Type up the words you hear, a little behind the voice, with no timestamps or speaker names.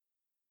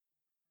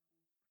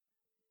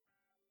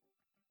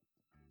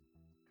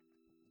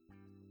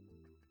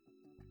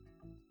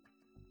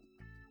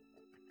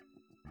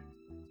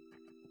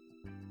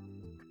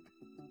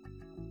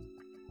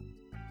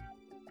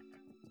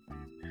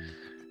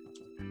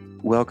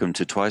Welcome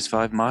to Twice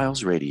 5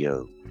 Miles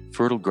Radio,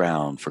 fertile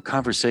ground for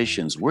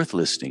conversations worth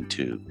listening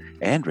to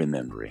and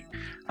remembering.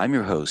 I'm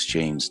your host,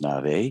 James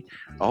Navé,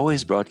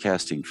 always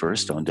broadcasting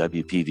first on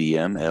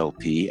WPVM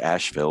LP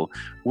Asheville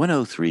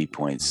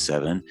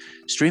 103.7,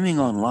 streaming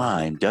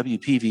online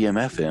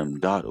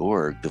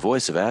WPVMFM.org, the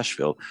voice of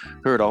Asheville,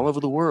 heard all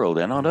over the world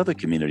and on other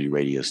community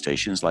radio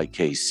stations like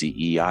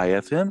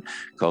KCEI-FM,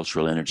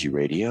 Cultural Energy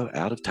Radio,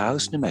 out of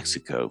Taos, New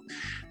Mexico.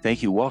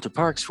 Thank you, Walter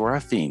Parks, for our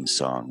theme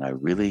song. I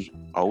really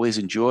always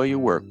enjoy your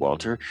work,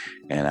 Walter,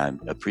 and I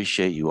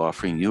appreciate you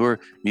offering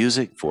your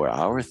music for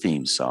our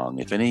theme song.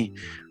 If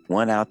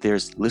anyone out there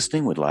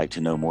listening would like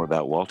to know more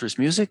about Walter's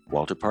music,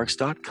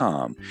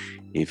 walterparks.com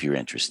if you're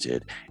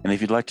interested. And if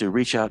you'd like to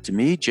reach out to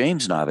me,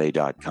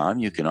 jamesnave.com,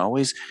 you can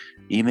always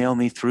email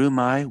me through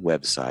my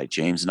website,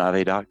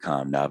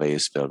 jamesnave.com. Navé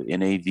is spelled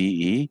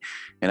N-A-V-E.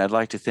 And I'd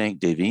like to thank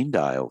Davine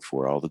Dial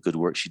for all the good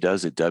work she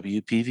does at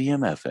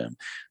WPVM-FM.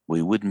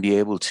 We wouldn't be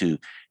able to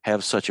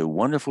have such a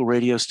wonderful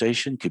radio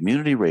station.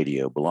 Community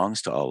radio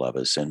belongs to all of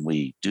us, and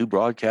we do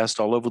broadcast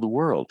all over the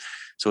world.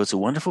 So it's a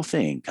wonderful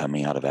thing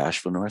coming out of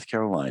Asheville, North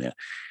Carolina.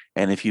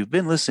 And if you've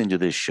been listening to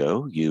this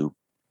show, you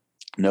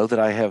know that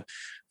I have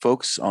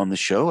folks on the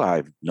show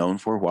I've known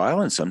for a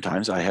while, and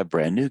sometimes I have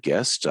brand new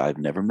guests I've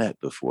never met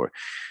before.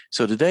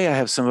 So today I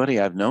have somebody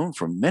I've known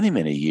for many,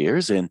 many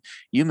years, and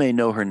you may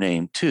know her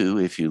name too.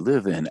 If you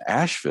live in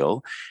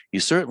Asheville, you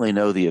certainly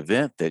know the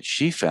event that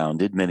she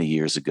founded many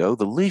years ago,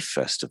 the LEAF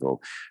Festival.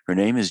 Her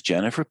name is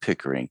Jennifer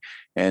Pickering,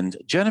 and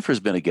Jennifer's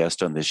been a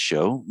guest on this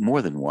show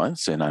more than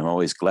once, and I'm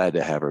always glad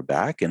to have her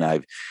back. And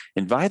I've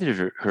invited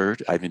her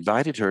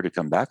to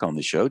come back on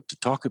the show to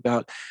talk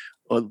about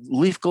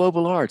LEAF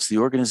Global Arts, the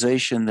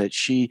organization that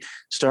she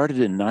started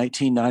in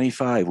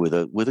 1995 with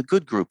a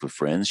good group of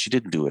friends. She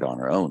didn't do it on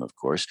her own, of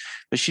course,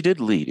 but she did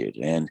lead it.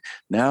 And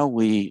now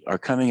we are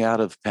coming out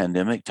of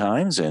pandemic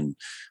times, and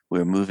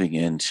we're moving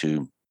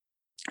into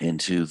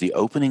the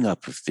opening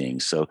up of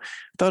things. So I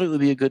thought it would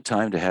be a good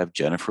time to have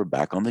Jennifer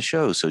back on the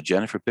show. So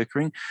Jennifer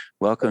Pickering,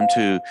 welcome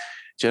to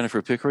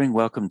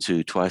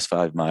Twice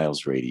 5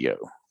 Miles Radio.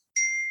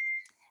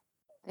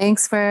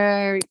 Thanks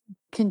for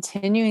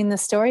continuing the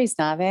stories,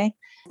 Navé.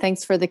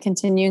 Thanks for the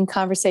continuing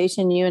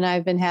conversation you and I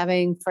have been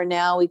having for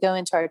now. We go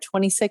into our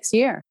 26th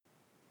year.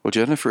 Well,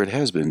 Jennifer, it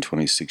has been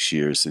 26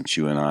 years since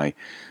you and I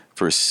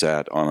first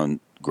sat on a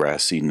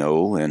grassy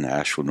knoll in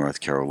Asheville,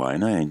 North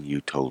Carolina, and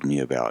you told me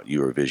about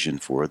your vision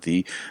for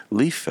the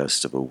LEAF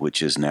Festival,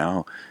 which is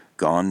now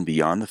gone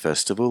beyond the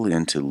festival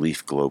into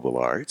LEAF Global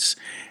Arts.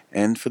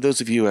 And for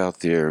those of you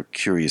out there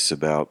curious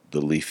about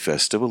the LEAF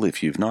Festival,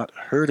 if you've not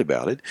heard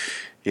about it,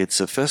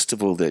 it's a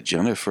festival that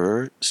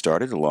Jennifer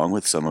started along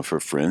with some of her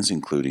friends,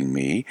 including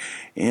me,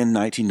 in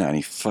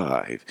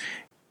 1995.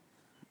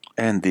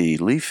 And the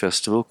LEAF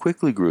Festival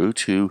quickly grew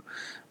to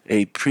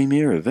a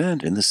premier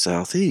event in the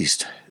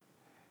Southeast.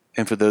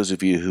 And for those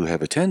of you who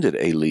have attended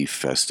a LEAF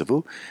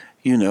Festival,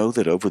 you know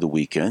that over the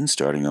weekend,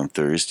 starting on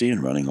Thursday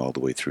and running all the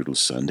way through to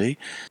Sunday,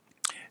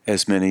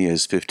 as many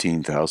as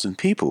 15,000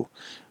 people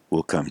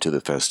will come to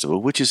the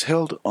festival, which is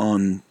held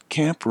on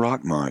Camp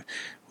Rockmont,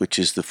 which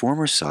is the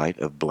former site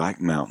of Black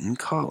Mountain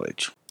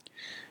College,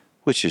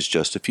 which is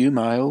just a few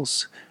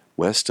miles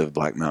west of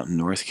Black Mountain,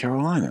 North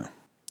Carolina.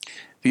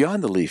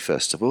 Beyond the LEAF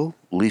Festival,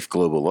 LEAF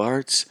Global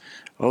Arts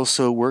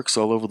also works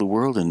all over the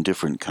world in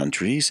different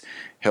countries,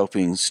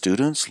 helping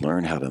students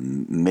learn how to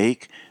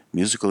make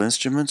musical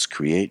instruments,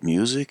 create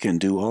music, and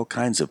do all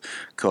kinds of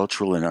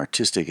cultural and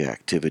artistic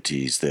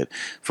activities that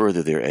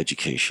further their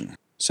education.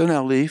 So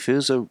now LEAF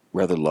is a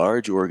rather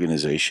large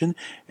organization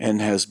and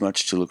has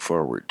much to look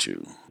forward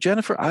to.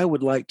 Jennifer, I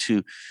would like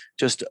to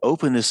just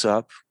open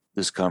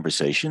this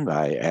conversation,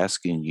 by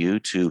asking you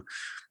to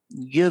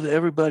give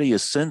everybody a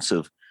sense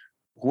of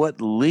what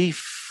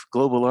LEAF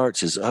Global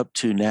Arts is up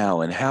to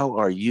now, and how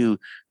are you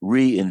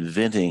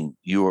reinventing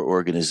your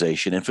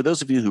organization? And for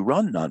those of you who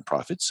run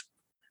nonprofits,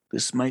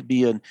 this might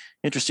be an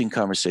interesting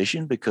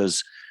conversation,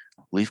 because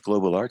LEAF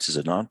Global Arts is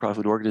a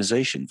nonprofit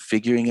organization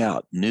figuring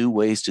out new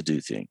ways to do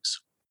things.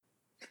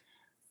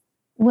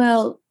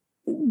 Well,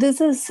 this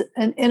is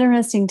an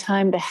interesting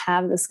time to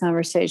have this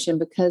conversation,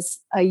 because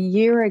a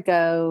year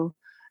ago,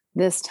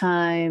 this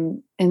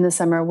time in the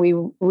summer, we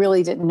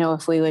really didn't know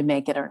if we would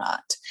make it or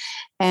not.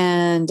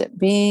 And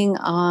being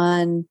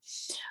on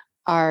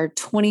our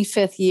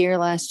 25th year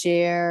last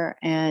year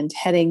and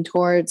heading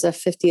towards a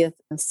 50th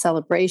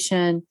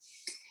celebration,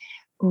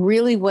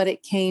 really what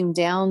it came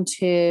down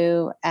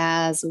to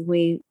as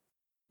we,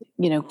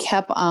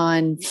 kept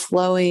on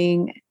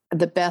flowing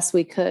the best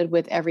we could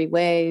with every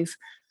wave,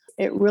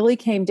 it really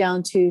came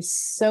down to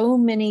so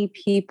many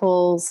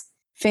people's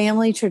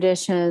family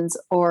traditions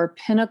or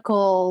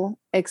pinnacle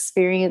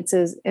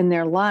experiences in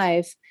their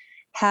life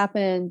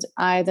happened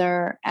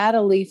either at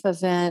a LEAF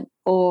event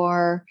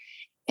or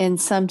in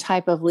some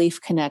type of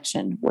LEAF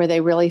connection, where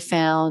they really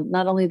found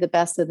not only the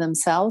best of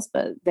themselves,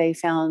 but they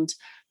found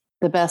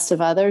the best of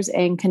others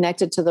and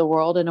connected to the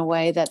world in a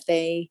way that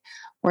they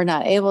were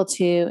not able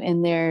to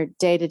in their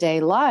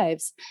day-to-day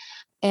lives.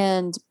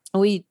 And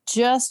we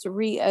just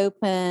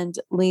reopened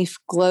LEAF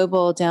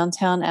Global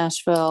downtown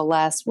Asheville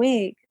last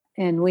week,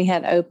 and we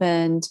had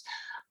opened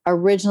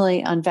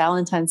originally on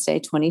Valentine's Day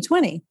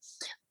 2020.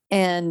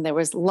 And there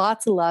was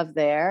lots of love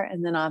there.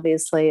 And then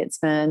obviously it's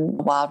been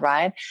a wild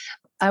ride.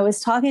 I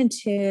was talking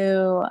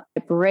to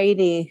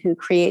Brady, who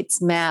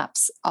creates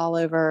maps all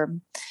over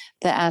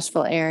the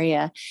Asheville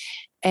area.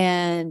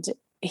 And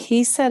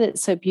he said it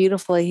so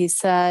beautifully. He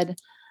said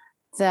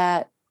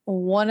that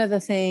one of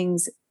the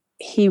things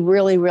he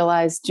really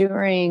realized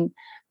during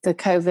the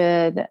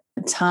COVID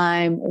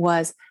time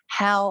was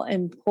how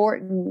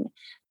important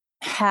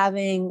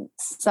having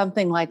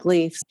something like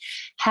Leafs,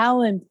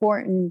 how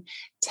important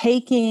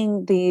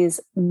taking these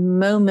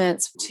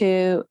moments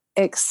to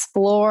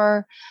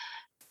explore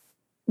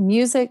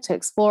music, to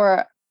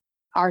explore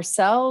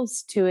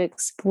ourselves, to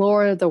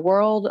explore the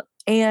world,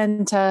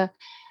 and to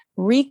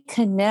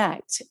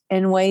reconnect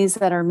in ways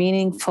that are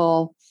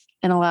meaningful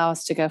and allow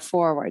us to go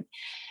forward.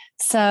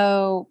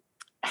 So,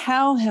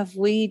 how have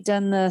we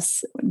done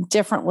this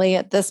differently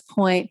at this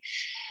point?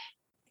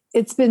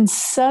 It's been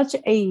such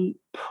a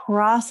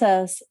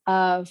process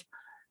of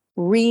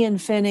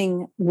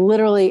reinventing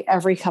literally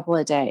every couple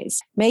of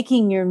days,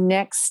 making your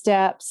next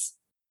steps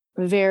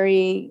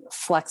very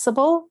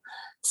flexible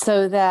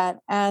so that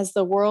as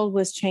the world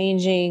was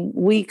changing,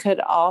 we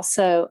could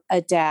also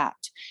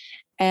adapt.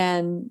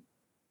 And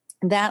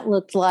that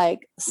looked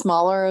like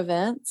smaller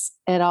events.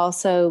 It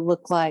also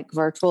looked like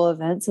virtual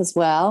events as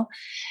well.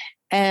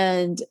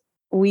 And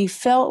we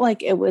felt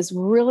like it was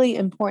really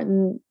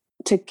important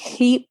to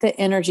keep the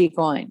energy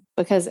going,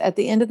 because at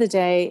the end of the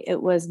day,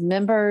 it was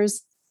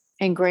members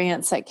and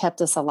grants that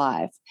kept us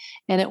alive.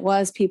 And it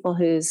was people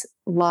whose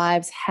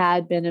lives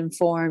had been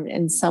informed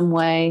in some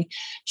way,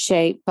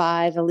 shaped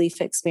by the LEAF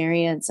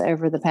experience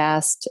over the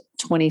past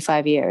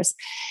 25 years.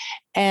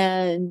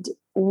 And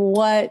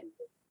what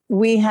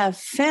we have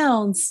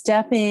found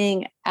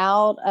stepping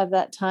out of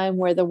that time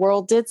where the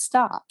world did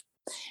stop,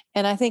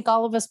 and I think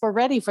all of us were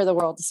ready for the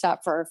world to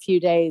stop for a few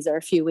days or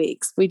a few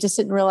weeks. We just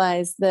didn't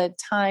realize the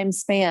time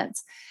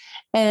spans.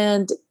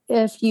 And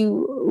if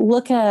you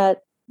look at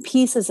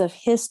pieces of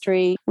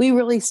history, we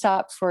really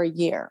stopped for a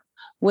year,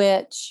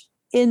 which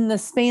in the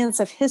spans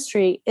of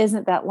history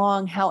isn't that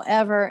long.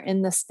 However,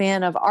 in the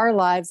span of our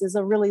lives is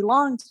a really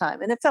long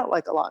time. And it felt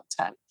like a long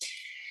time.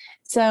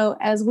 So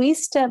as we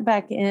step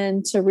back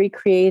into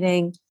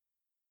recreating,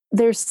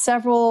 there's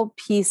several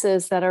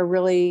pieces that are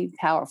really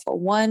powerful.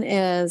 One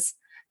is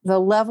the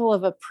level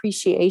of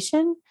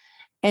appreciation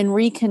and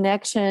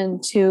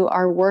reconnection to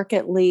our work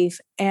at LEAF,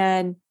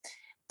 and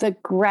the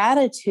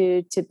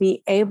gratitude to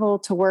be able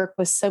to work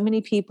with so many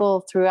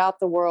people throughout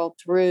the world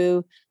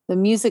through the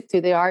music,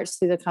 through the arts,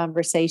 through the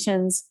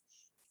conversations,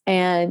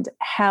 and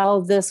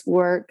how this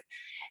work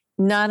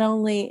not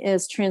only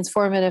is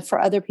transformative for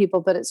other people,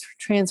 but it's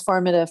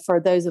transformative for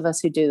those of us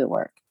who do the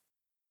work.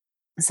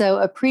 So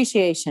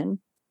appreciation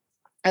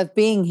of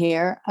being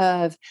here,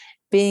 of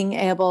being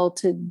able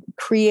to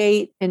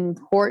create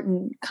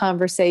important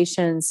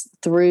conversations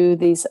through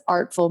these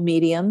artful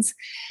mediums.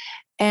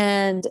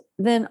 And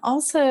then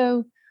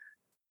also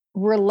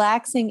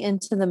relaxing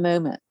into the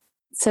moment.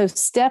 So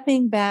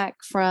stepping back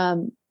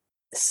from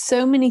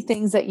so many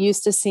things that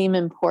used to seem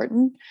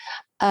important,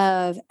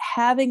 of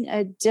having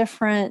a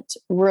different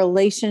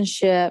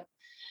relationship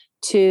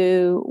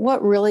to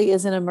what really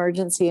is an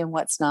emergency and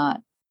what's not.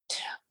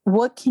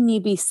 What can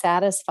you be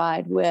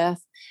satisfied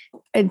with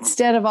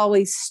instead of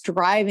always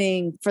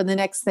striving for the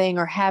next thing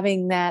or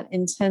having that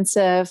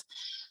intensive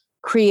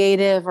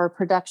creative or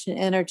production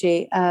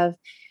energy, of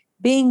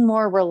being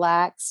more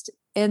relaxed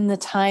in the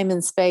time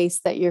and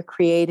space that you're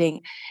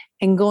creating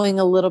and going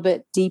a little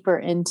bit deeper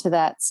into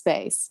that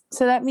space.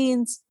 So that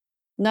means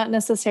not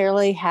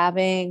necessarily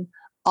having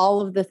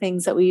all of the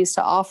things that we used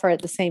to offer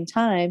at the same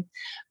time.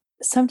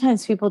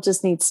 Sometimes people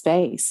just need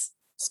space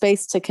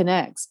to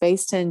connect,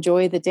 space to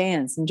enjoy the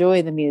dance,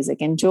 enjoy the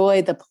music,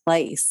 enjoy the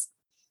place.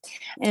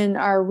 In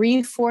our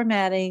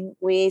reformatting,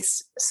 we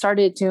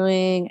started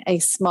doing a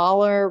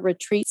smaller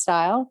retreat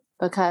style,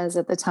 because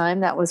at the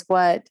time that was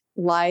what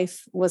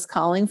life was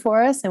calling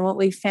for us. And what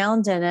we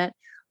found in it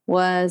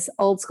was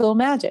old school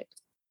magic.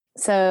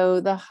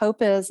 So the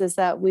hope is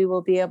that we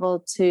will be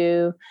able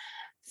to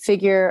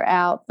figure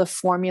out the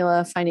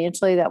formula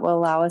financially that will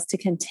allow us to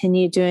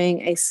continue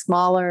doing a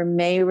smaller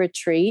May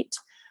retreat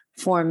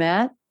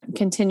format,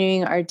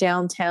 continuing our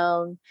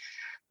downtown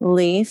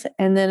LEAF.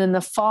 And then in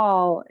the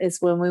fall is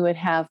when we would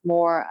have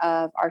more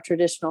of our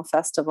traditional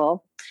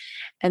festival.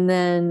 And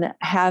then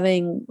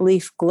having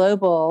LEAF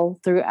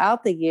Global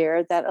throughout the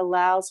year that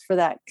allows for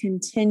that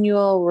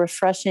continual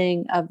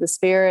refreshing of the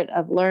spirit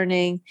of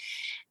learning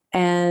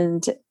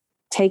and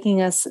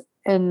taking us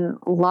in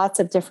lots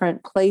of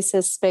different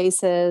places,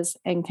 spaces,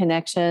 and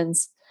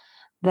connections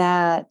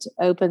that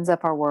opens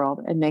up our world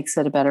and makes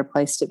it a better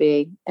place to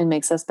be and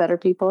makes us better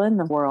people in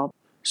the world.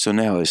 So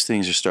now, as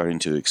things are starting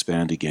to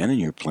expand again, and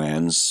your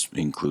plans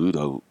include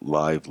a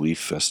live LEAF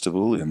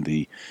festival in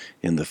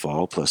the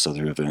fall, plus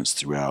other events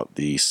throughout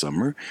the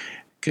summer,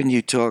 Can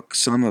you talk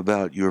some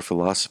about your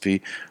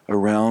philosophy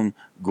around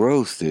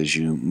growth as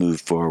you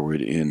move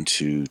forward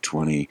into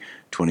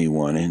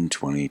 2021 and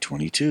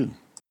 2022?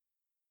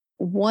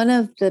 One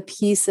of the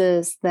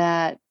pieces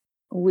that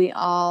we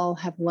all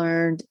have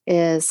learned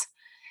is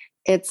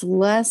it's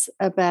less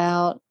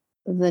about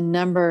the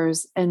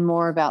numbers and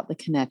more about the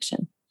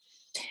connection.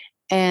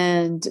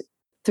 And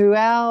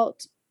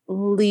throughout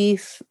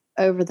LEAF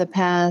over the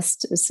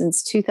past,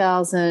 since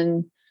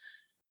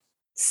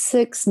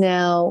 2006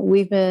 now,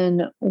 we've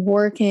been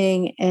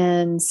working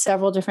in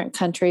several different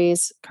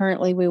countries.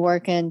 Currently, we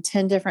work in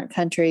 10 different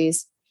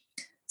countries,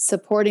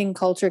 supporting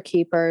culture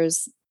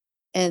keepers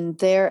in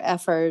their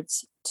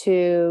efforts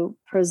to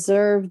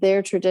preserve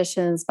their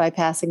traditions by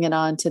passing it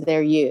on to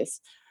their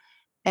youth.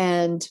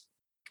 And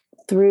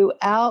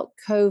throughout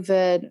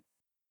COVID,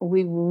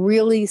 we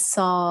really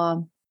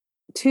saw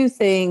two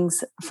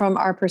things from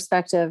our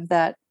perspective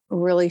that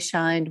really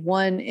shined.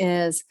 One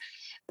is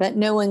that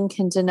no one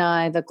can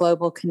deny the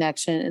global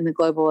connection and the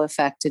global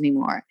effect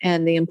anymore,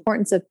 and the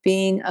importance of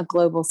being a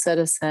global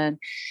citizen,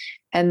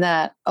 and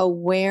that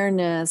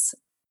awareness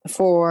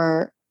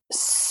for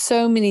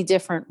so many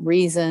different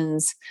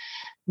reasons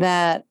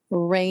that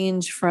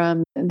range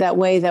from that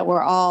way that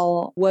we're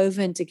all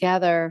woven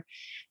together,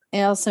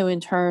 and also in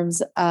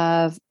terms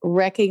of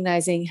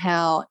recognizing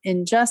how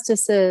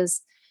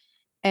injustices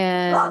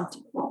and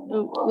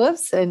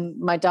whoops, and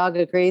my dog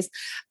agrees,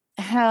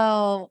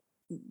 how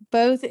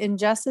both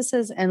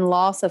injustices and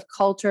loss of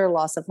culture,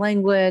 loss of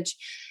language,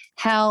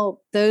 how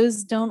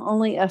those don't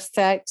only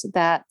affect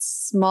that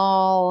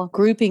small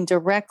grouping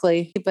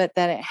directly, but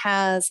that it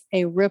has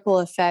a ripple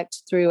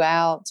effect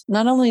throughout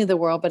not only the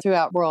world, but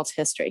throughout world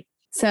history.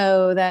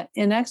 So that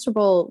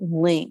inexorable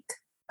link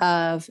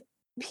of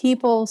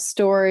people,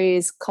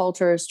 stories,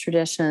 cultures,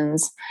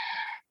 traditions,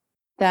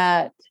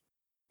 that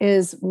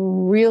is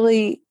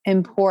really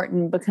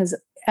important, because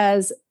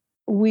as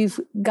we've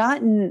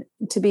gotten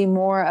to be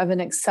more of an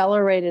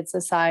accelerated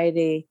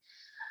society,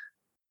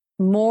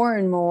 more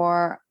and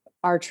more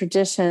our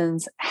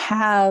traditions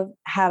have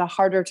had a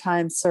harder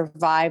time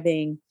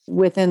surviving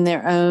within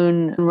their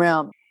own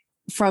realm.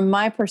 From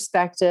my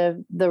perspective,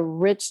 the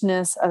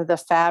richness of the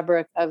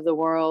fabric of the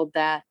world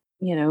that,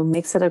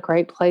 makes it a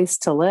great place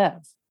to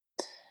live.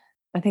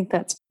 I think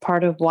that's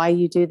part of why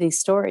you do these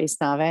stories,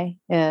 Navé,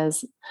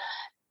 is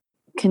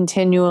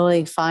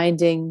continually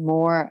finding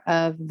more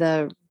of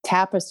the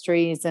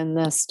tapestries and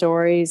the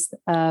stories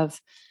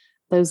of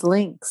those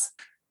links.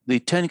 The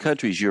 10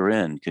 countries you're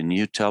in, can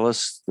you tell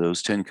us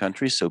those 10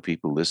 countries so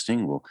people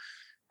listening will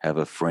have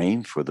a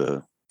frame for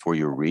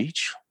your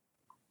reach?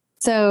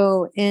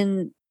 So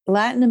in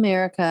Latin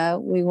America,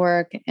 we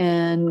work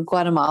in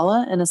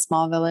Guatemala in a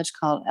small village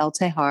called El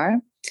Tejar.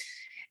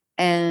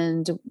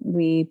 And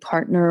we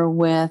partner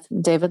with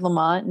David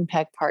Lamont and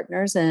PEG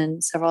Partners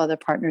and several other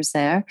partners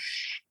there.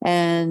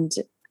 And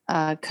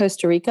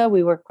Costa Rica,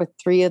 we work with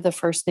 3 of the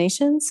First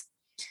Nations,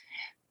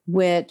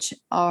 which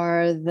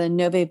are the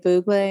Navé,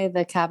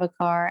 the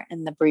Kabacar,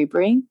 and the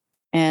Bribri.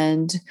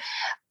 And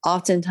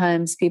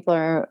oftentimes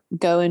people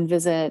go and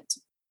visit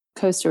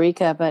Costa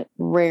Rica, but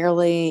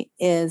rarely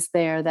is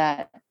there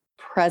that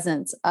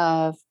presence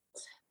of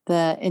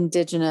the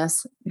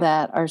indigenous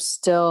that are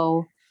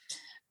still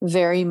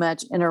very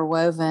much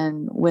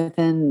interwoven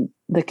within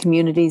the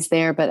communities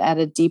there, but at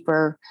a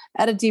deeper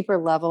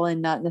level,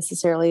 and not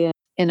necessarily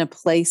in a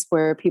place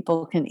where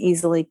people can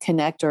easily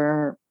connect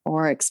or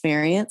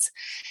experience.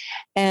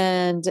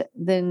 And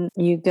then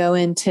you go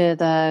into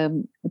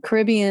the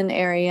Caribbean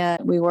area.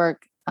 We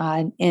work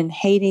in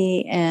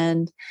Haiti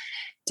and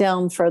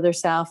down further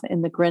south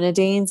in the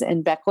Grenadines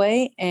and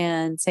Bequia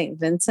and Saint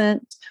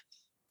Vincent.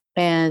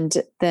 And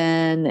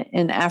then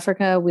in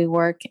Africa, we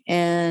work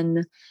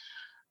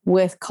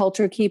with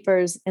culture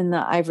keepers in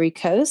the Ivory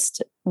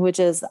Coast, which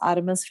is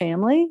Adama's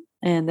family.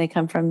 And they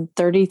come from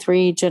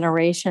 33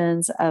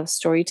 generations of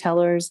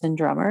storytellers and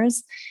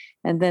drummers.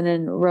 And then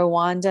in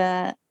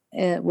Rwanda,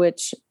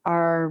 which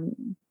our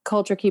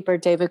culture keeper,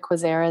 David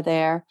Quazera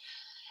there,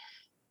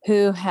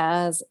 who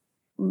has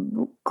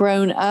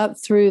grown up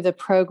through the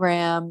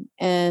program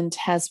and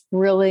has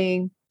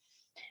really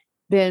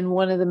been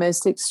one of the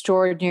most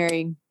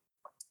extraordinary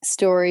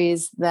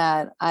stories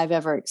that I've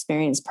ever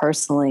experienced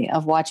personally,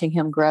 of watching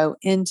him grow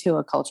into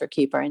a culture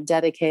keeper and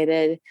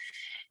dedicated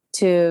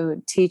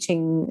to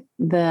teaching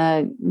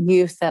the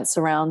youth that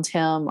surround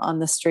him on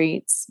the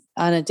streets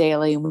on a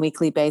daily and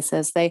weekly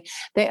basis. They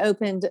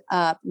opened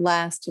up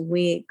last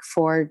week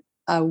for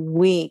a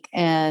week,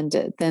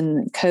 and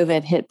then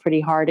COVID hit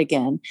pretty hard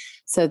again.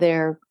 So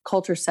their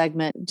culture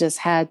segment just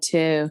had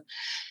to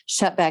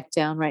shut back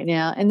down right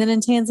now. And then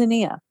in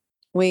Tanzania,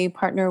 we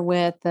partner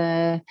with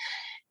the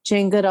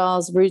Jane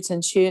Goodall's Roots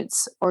and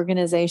Shoots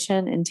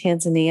organization in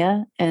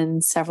Tanzania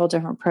and several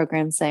different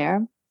programs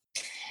there.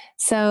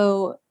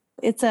 So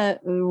it's a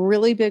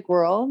really big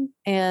world,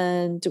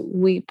 and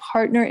we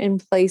partner in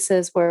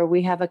places where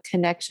we have a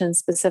connection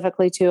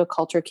specifically to a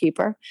culture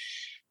keeper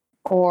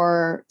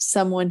or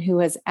someone who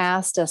has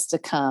asked us to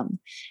come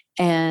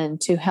and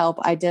to help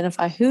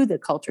identify who the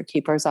culture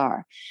keepers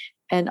are.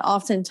 And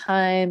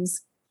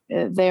oftentimes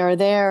they are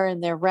there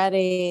and they're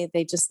ready.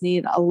 They just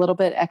need a little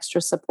bit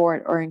extra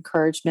support or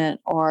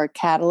encouragement or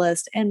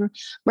catalyst and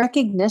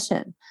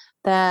recognition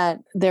that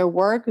their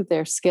work,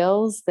 their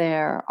skills,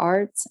 their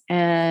arts,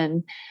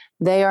 and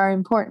they are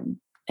important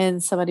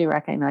and somebody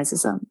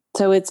recognizes them.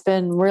 So it's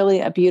been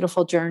really a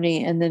beautiful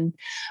journey. And then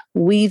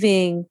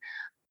weaving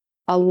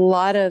a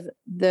lot of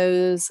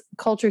those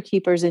culture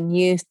keepers and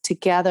youth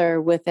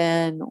together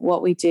within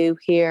what we do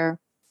here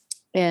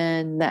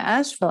in the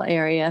Asheville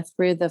area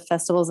through the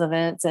festivals,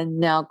 events, and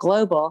now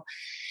global.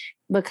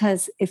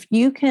 Because if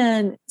you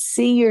can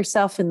see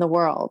yourself in the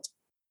world,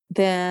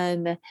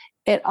 then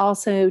it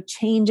also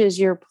changes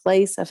your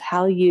place of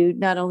how you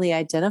not only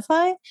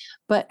identify,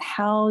 but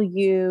how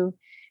you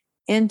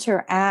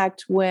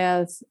interact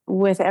with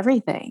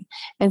everything.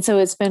 And so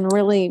it's been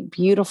really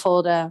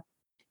beautiful to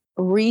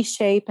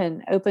reshape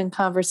and open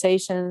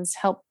conversations,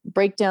 help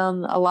break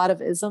down a lot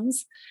of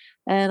isms,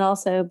 and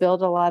also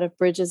build a lot of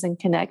bridges and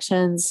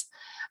connections.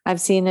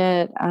 I've seen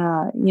it,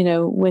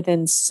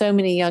 within so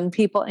many young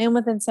people and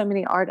within so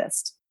many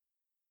artists.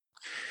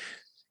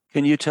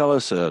 Can you tell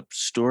us a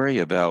story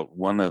about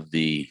one of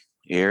the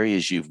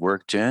areas you've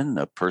worked in,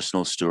 a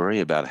personal story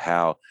about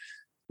how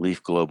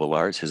LEAF Global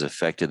Arts has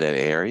affected that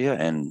area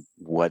and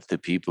how the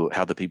people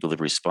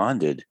have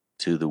responded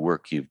to the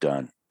work you've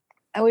done?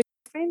 I would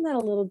frame that a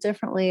little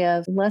differently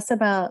of less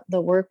about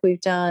the work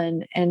we've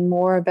done and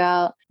more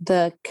about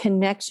the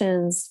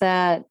connections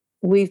that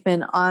we've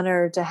been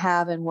honored to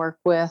have and work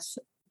with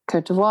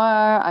Cote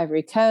d'Ivoire,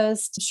 Ivory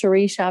Coast.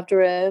 Cherie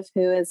Shavdarov,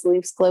 who is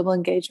LEAF's Global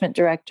Engagement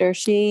Director,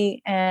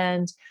 she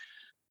and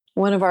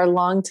one of our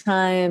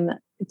longtime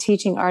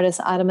teaching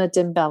artists, Adama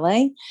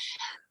Dembele,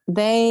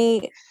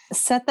 they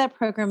set that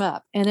program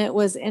up. And it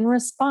was in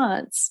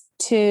response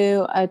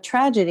to a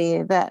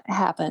tragedy that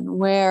happened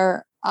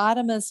where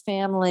Adama's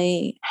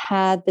family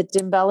had the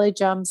Dembele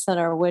Drum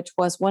Center, which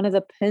was one of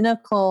the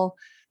pinnacle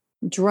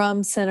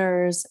drum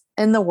centers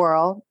in the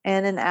world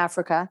and in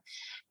Africa.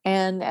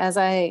 And as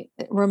I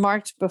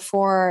remarked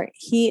before,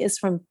 he is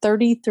from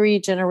 33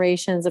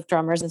 generations of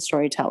drummers and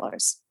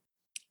storytellers.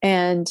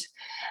 And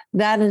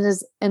that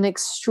is an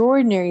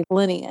extraordinary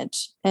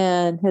lineage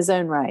in his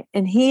own right.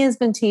 And he has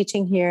been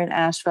teaching here in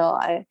Asheville.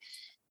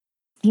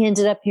 He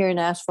ended up here in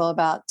Asheville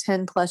about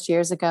 10 plus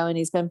years ago, and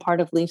he's been part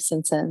of LEAF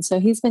since then.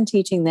 So he's been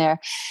teaching there.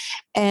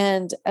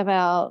 And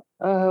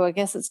I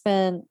guess it's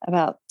been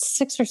about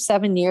 6 or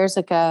 7 years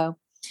ago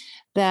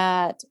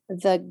that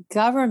the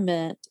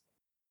government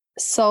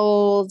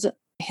sold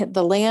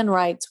the land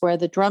rights where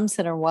the drum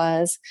center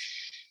was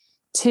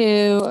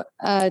to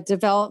a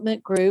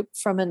development group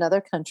from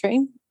another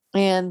country.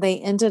 And they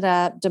ended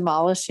up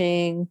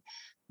demolishing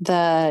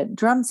the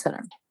drum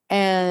center.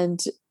 And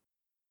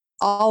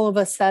all of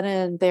a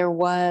sudden, there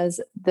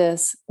was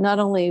this not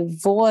only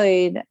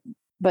void,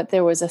 but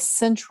there was a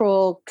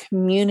central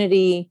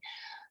community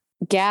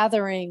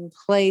gathering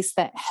place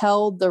that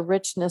held the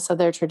richness of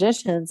their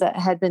traditions that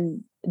had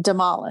been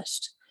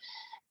demolished.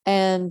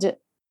 And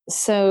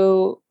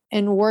so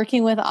in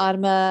working with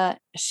Adama,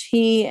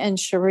 she and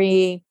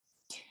Cherie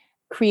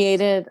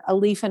created a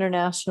LEAF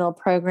International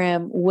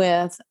program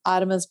with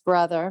Adama's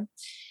brother.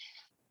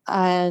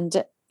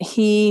 And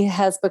he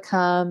has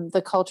become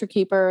the culture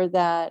keeper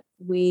that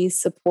we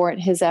support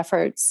his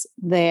efforts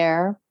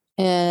there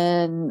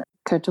in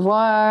Cote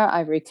d'Ivoire,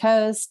 Ivory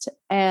Coast.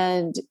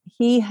 And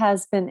he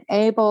has been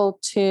able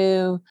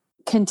to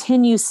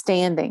continue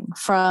standing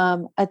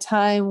from a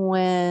time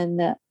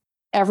when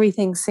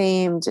everything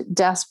seemed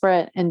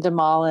desperate and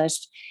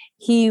demolished.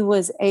 He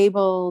was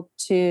able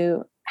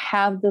to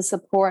have the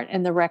support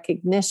and the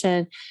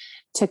recognition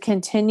to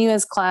continue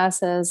his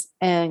classes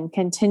and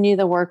continue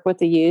the work with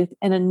the youth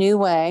in a new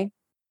way.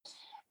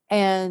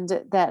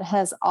 And that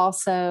has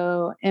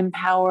also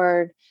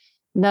empowered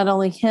not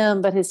only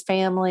him, but his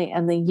family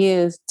and the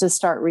youth to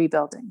start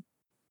rebuilding.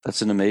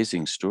 That's an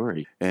amazing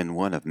story, and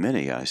one of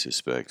many, I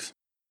suspect.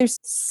 There's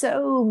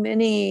so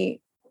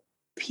many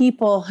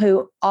people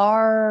who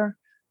are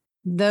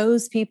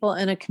those people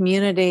in a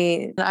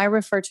community. I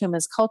refer to them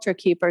as culture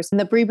keepers. In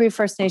the Bree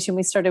First Nation,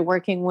 we started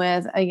working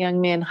with a young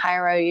man,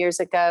 Hyro,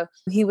 years ago.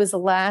 He was the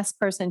last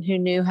person who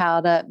knew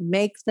how to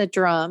make the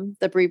drum,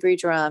 the Bree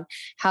drum,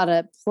 how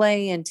to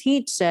play and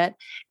teach it.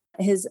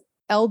 His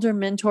elder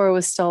mentor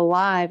was still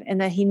alive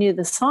and that he knew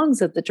the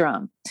songs of the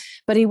drum,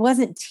 but he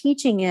wasn't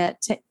teaching it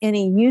to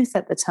any youth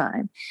at the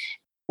time.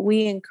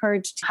 We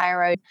encouraged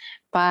Hyro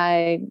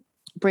by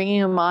bringing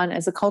him on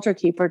as a culture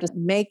keeper to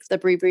make the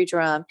Bree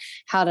drum,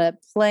 how to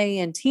play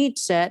and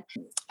teach it.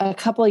 A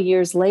couple of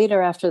years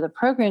later, after the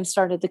program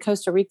started, the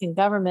Costa Rican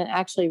government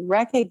actually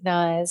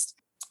recognized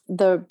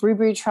the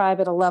Bree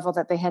tribe at a level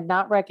that they had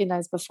not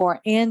recognized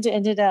before and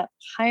ended up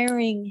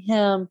hiring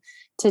him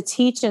to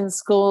teach in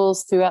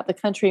schools throughout the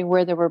country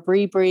where there were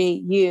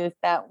Bree youth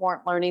that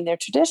weren't learning their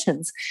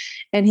traditions.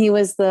 And he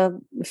was the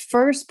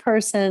first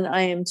person,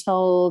 I am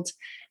told,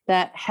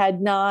 that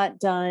had not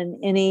done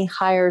any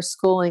higher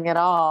schooling at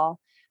all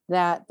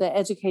that the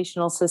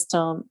educational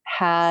system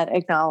had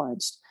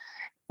acknowledged.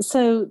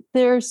 So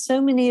there are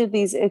so many of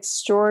these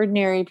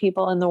extraordinary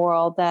people in the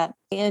world that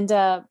end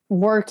up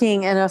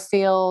working in a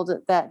field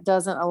that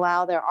doesn't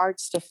allow their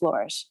arts to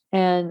flourish.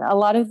 And a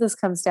lot of this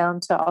comes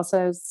down to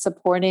also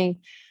supporting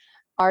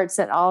arts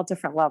at all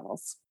different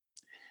levels.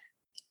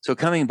 So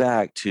coming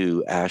back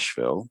to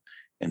Asheville,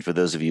 and for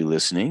those of you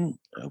listening,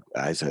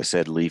 as I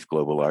said, LEAF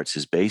Global Arts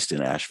is based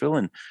in Asheville,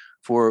 and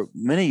for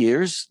many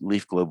years,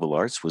 LEAF Global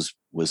Arts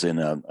was in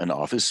an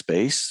office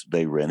space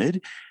they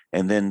rented,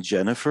 and then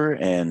Jennifer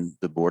and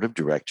the board of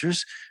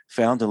directors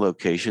found a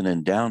location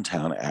in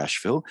downtown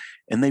Asheville,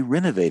 and they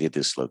renovated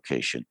this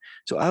location.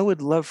 So I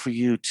would love for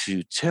you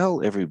to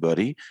tell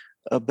everybody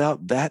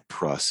about that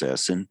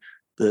process. And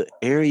the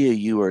area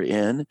you are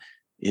in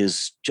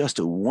is just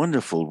a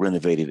wonderful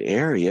renovated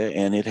area,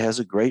 and it has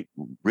a great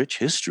rich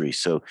history.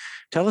 So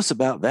tell us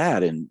about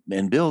that, and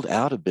build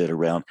out a bit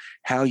around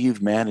how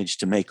you've managed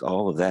to make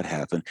all of that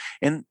happen.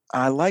 And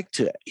I like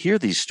to hear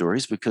these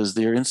stories because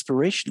they're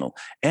inspirational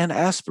and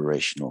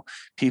aspirational.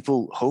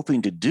 People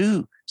hoping to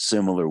do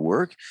similar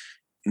work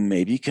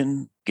maybe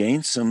can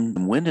gain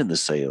some wind in the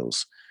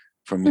sails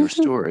from your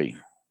story.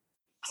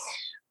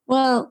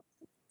 Well,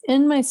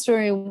 in my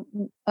story,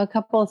 a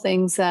couple of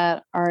things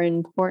that are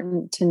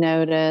important to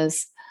note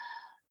is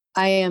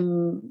I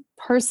am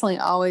personally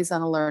always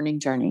on a learning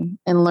journey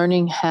and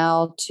learning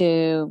how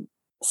to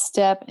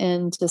step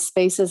into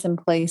spaces and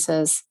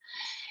places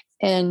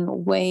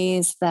in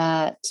ways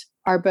that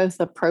are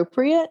both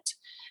appropriate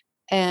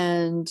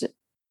and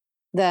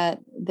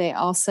that they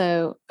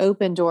also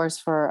open doors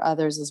for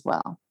others as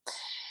well.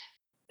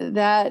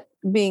 That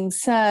being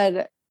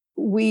said,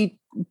 we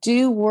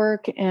do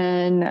work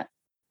in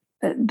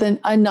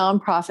a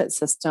nonprofit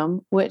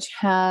system, which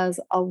has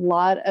a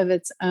lot of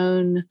its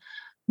own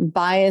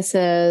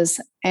biases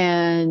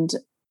and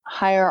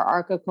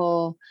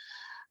hierarchical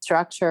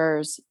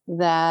structures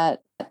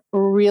that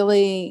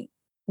really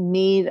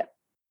need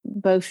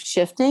both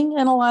shifting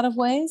in a lot of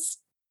ways.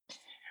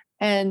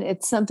 And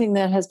it's something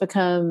that has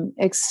become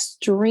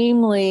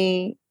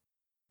extremely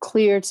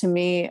clear to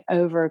me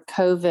over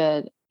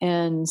COVID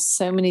in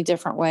so many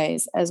different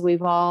ways as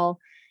we've all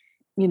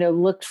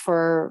looked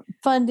for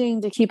funding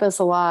to keep us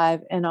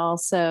alive and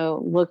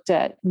also looked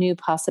at new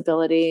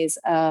possibilities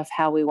of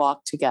how we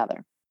walk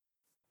together.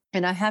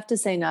 And I have to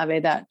say,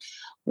 Navé, that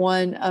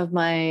one of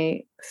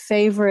my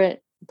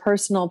favorite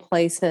personal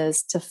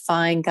places to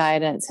find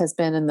guidance has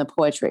been in the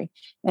poetry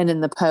and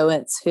in the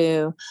poets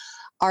who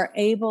are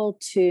able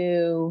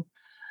to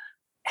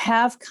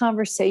have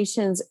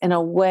conversations in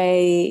a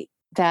way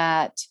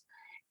that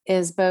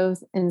is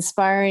both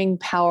inspiring,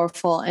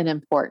 powerful, and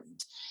important.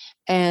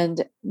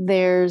 And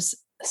there's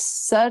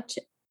such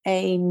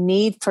a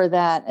need for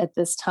that at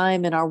this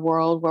time in our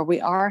world where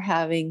we are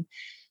having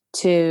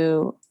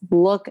to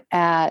look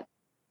at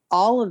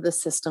all of the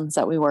systems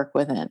that we work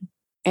within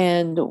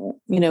and,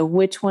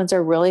 which ones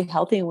are really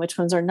healthy and which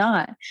ones are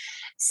not.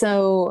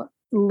 So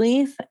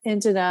LEAF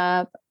ended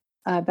up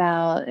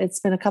it's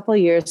been a couple of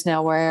years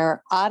now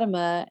where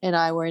Adama and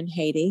I were in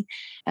Haiti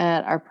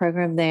at our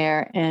program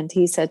there. And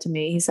he said to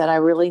me, I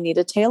really need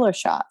a tailor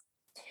shop.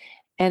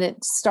 And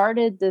it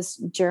started this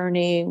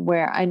journey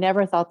where I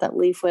never thought that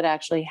LEAF would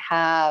actually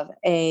have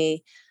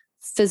a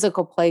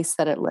physical place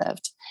that it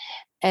lived.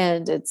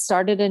 And it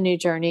started a new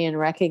journey in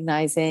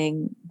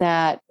recognizing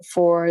that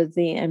for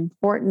the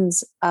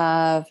importance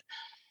of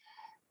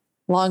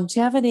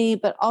longevity,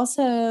 but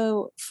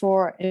also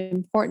for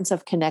importance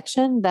of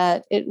connection,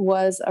 that it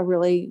was a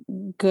really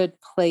good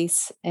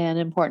place and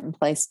important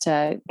place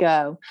to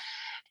go.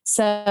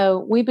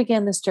 So we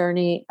began this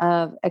journey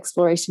of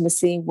exploration to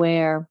see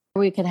where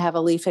we could have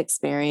a LEAF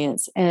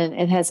experience. And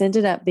it has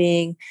ended up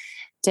being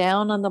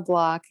down on the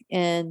block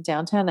in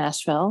downtown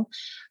Asheville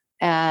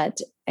at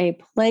a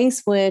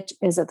place which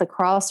is at the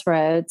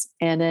crossroads,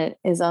 and it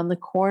is on the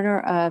corner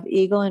of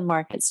Eagle and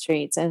Market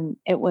Streets. And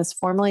it was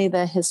formerly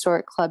the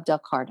historic Club Del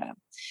Cardo.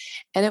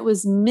 And it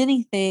was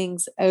many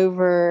things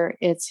over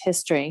its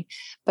history,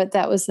 but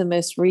that was the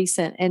most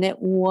recent. And it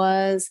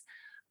was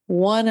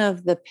one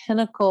of the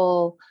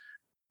pinnacle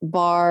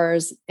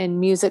bars and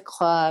music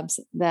clubs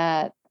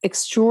that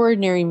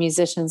extraordinary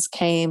musicians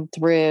came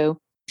through.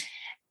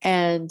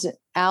 And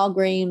Al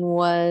Green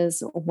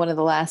was one of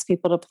the last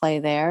people to play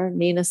there.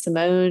 Nina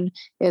Simone,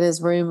 it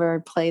is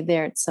rumored, played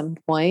there at some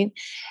point.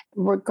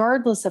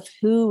 Regardless of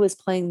who was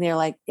playing there,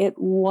 it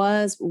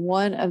was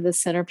one of the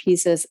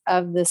centerpieces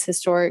of this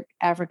historic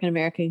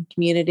African-American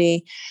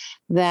community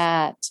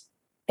that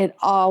it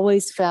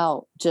always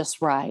felt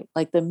just right.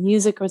 Like the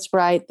music was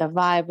right, the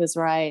vibe was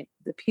right,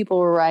 the people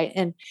were right.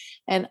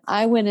 And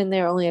I went in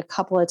there only a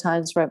couple of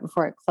times right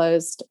before it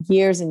closed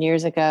years and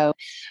years ago.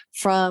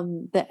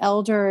 From the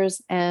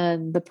elders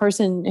and the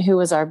person who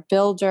was our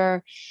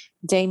builder,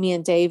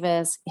 Damian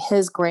Davis,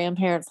 his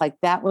grandparents,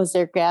 that was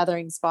their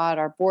gathering spot,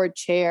 our board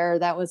chair,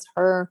 that was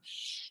her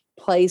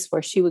place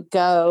where she would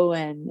go.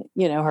 And,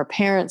 her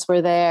parents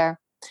were there.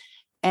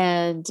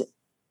 And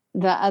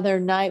the other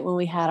night when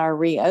we had our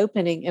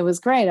reopening, it was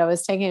great. I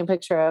was taking a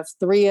picture of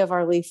 3 of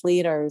our LEAF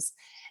leaders,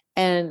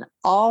 and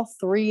all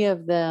 3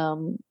 of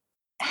them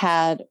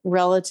had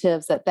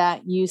relatives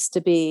that used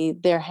to be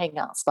their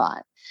hangout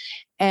spot.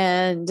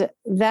 And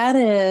that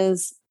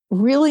is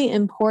really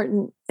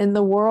important in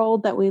the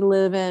world that we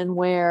live in,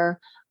 where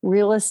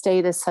real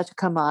estate is such a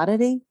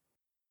commodity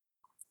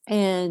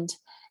and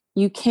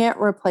you can't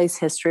replace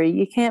history.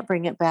 You can't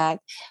bring it back,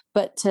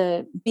 but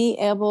to be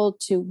able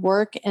to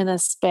work in a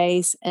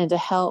space and to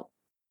help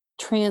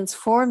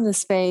transform the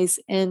space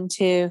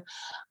into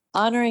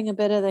honoring a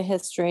bit of the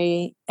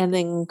history and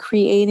then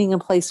creating a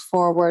place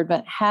forward,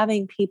 but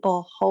having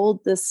people hold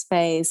this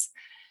space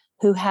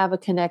who have a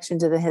connection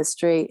to the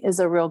history is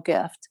a real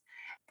gift.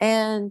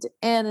 And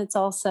it's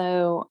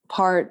also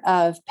part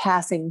of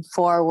passing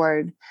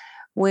forward.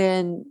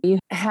 When you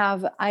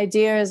have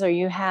ideas or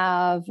you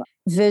have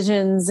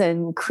visions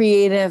and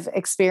creative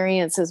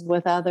experiences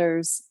with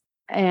others,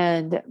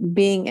 and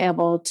being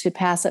able to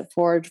pass it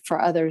forward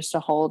for others to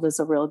hold is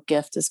a real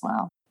gift as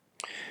well.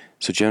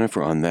 So,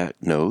 Jennifer, on that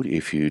note,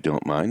 if you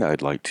don't mind,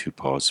 I'd like to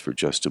pause for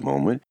just a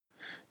moment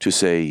to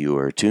say you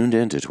are tuned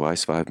in to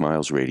Twice 5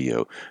 Miles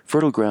Radio,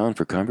 fertile ground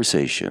for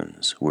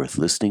conversations worth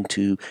listening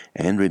to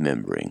and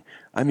remembering.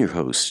 I'm your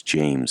host,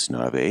 James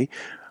Navé,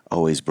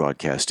 always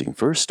broadcasting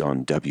first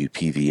on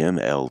WPVM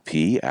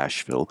LP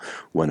Asheville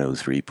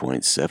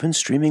 103.7,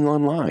 streaming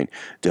online,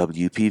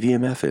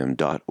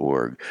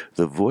 WPVMFM.org,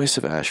 the voice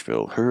of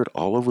Asheville, heard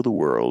all over the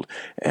world,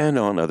 and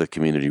on other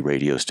community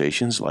radio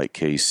stations like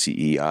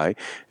KCEI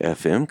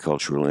FM,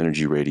 Cultural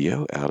Energy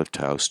Radio, out of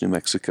Taos, New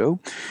Mexico.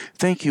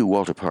 Thank you,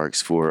 Walter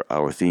Parks, for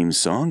our theme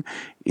song.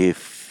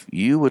 If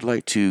you would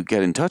like to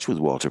get in touch with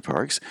Walter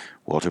Parks,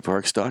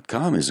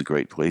 walterparks.com is a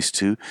great place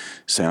to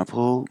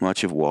sample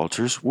much of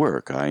Walter's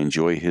work. I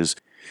enjoy his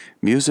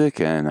music,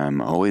 and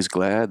I'm always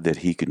glad that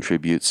he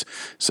contributes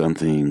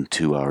something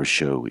to our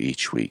show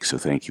each week. So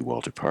thank you,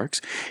 Walter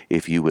Parks.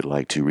 If you would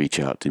like to reach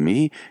out to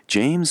me,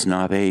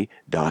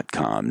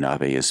 jamesnave.com.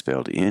 Nave is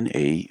spelled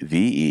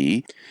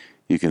Nave.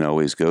 You can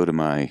always go to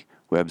my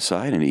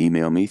website and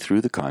email me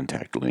through the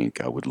contact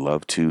link. I would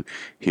love to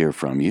hear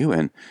from you.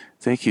 And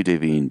thank you,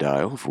 Davine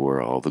Dial,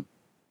 for all the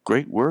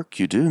great work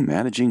you do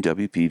managing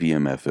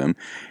WPVM-FM.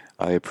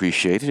 I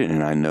appreciate it,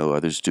 and I know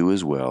others do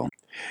as well.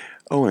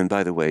 Oh, and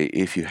by the way,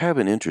 if you have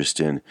an interest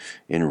in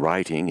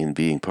writing and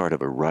being part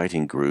of a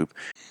writing group,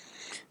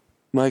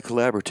 my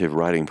collaborative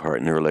writing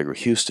partner, Allegra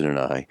Houston, and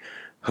I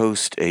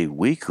host a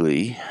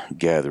weekly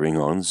gathering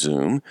on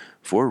Zoom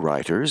for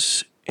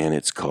writers, and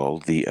it's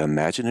called the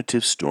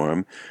Imaginative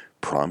Storm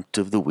Prompt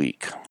of the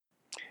Week.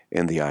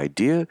 And the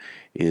idea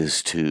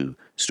is to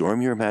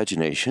storm your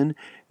imagination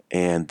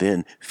and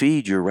then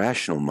feed your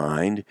rational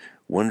mind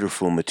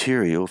wonderful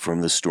material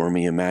from the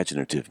stormy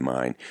imaginative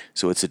mind.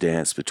 So it's a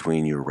dance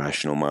between your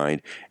rational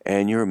mind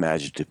and your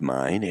imaginative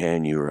mind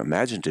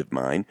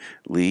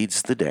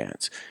leads the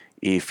dance.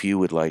 If you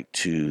would like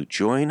to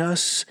join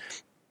us,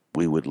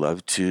 we would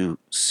love to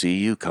see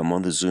you. Come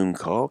on the Zoom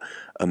call,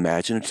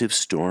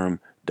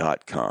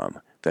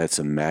 imaginativestorm.com. That's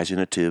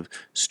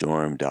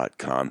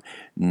imaginativestorm.com.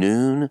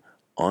 Noon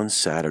on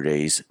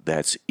Saturdays,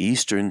 that's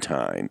Eastern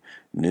Time,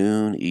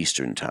 noon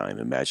Eastern Time,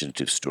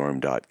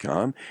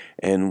 imaginativestorm.com.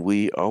 And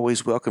we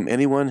always welcome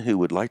anyone who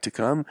would like to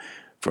come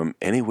from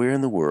anywhere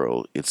in the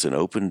world. It's an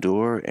open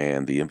door,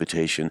 and the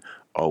invitation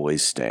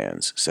always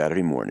stands.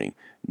 Saturday morning,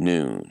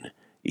 noon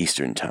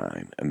Eastern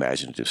Time,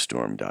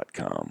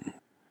 imaginativestorm.com.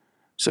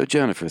 So,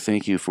 Jennifer,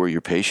 thank you for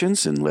your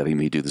patience in letting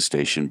me do the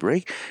station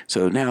break.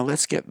 So now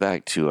let's get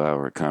back to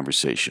our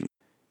conversation.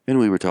 And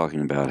we were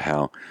talking about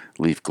how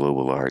LEAF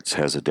Global Arts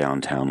has a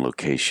downtown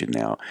location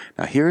now.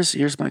 Now,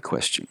 here's my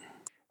question.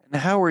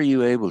 How were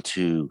you able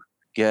to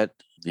get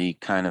the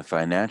kind of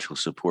financial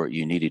support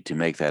you needed to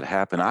make that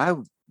happen?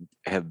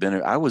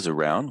 I was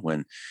around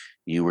when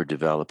you were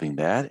developing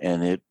that,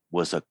 and it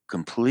was a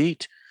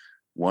complete,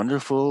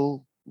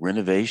 wonderful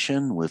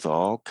renovation with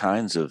all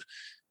kinds of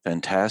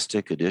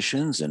fantastic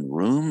additions and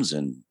rooms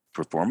and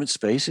performance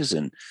spaces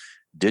and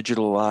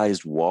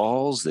digitalized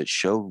walls that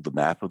show the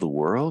map of the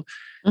world.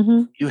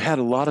 Mm-hmm. You had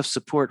a lot of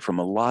support from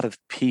a lot of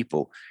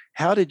people.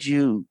 How did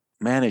you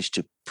manage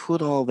to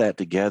put all that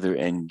together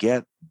and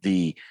get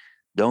the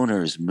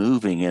donors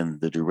moving in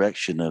the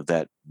direction of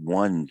that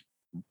one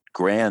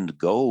grand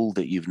goal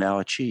that you've now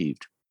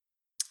achieved?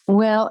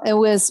 Well, it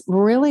was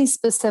really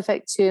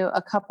specific to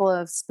a couple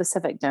of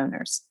specific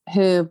donors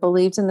who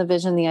believed in the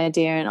vision, the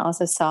idea, and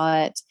also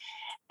saw it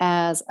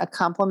as a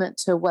complement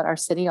to what our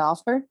city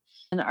offered.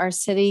 And our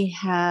city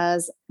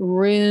has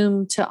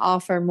room to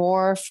offer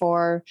more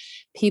for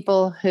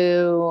people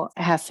who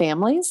have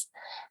families,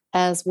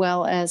 as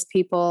well as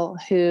people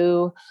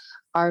who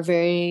are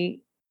very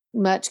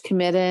much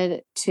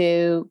committed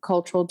to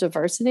cultural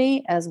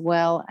diversity, as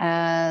well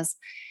as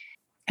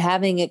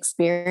having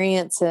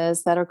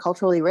experiences that are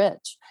culturally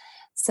rich.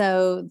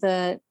 So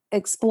the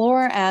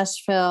Explore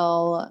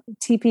Asheville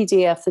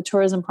TPDF, the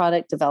Tourism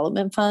Product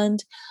Development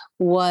Fund,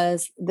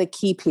 was the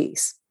key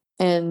piece.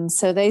 And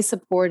so they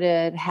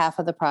supported half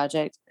of the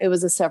project. It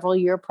was a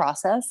several-year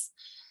process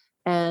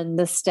and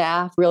the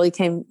staff really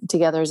came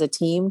together as a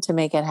team to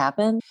make it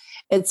happen.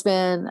 It's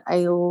been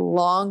a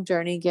long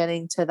journey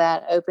getting to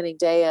that opening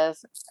day of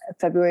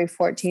February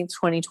 14th,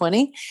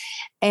 2020.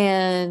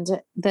 And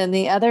then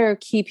the other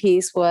key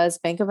piece was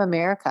Bank of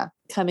America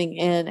coming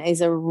in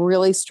as a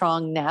really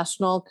strong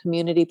national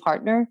community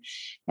partner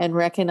and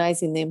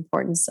recognizing the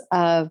importance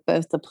of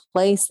both the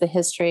place, the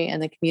history,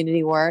 and the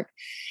community work.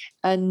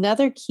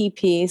 Another key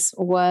piece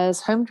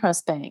was Home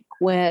Trust Bank,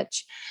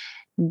 which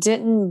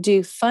didn't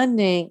do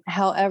funding.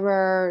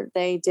 However,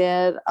 they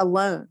did a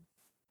loan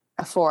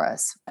for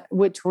us,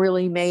 which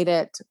really made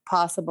it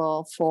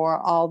possible for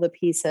all the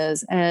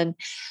pieces. And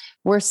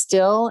we're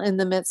still in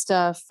the midst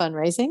of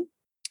fundraising.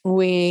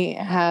 We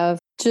have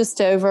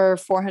just over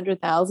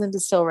 400,000 to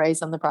still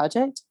raise on the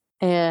project.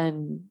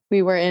 And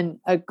we were in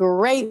a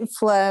great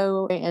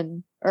flow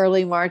in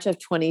early March of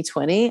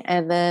 2020.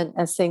 And then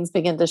as things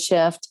began to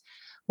shift,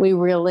 we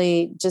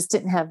really just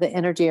didn't have the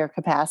energy or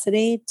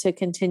capacity to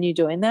continue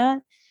doing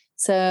that.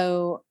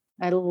 So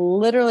I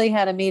literally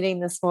had a meeting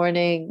this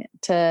morning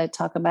to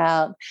talk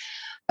about,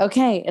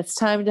 okay, it's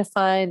time to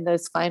find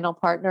those final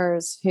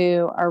partners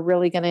who are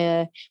really going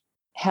to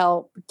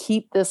help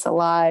keep this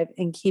alive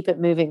and keep it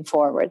moving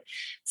forward.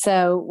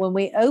 So when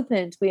we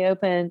opened,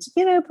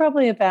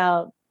 probably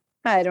about,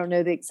 I don't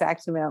know the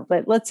exact amount,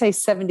 but let's say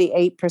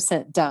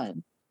 78%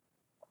 done.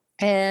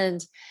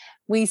 And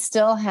we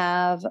still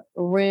have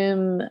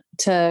room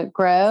to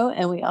grow,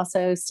 and we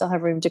also still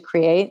have room to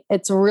create.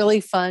 It's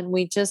really fun.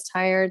 We just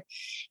hired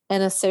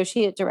an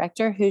associate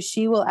director who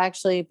she will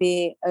actually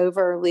be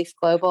over LEAF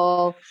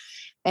Global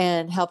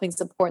and helping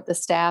support the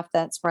staff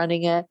that's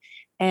running it.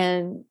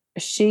 And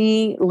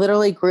she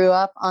literally grew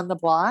up on the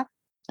block.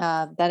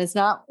 That is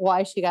not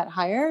why she got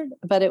hired,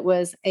 but it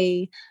was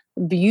a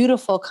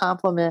beautiful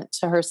compliment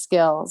to her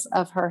skills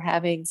of her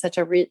having such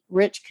a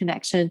rich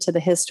connection to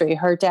the history.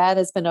 Her dad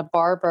has been a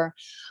barber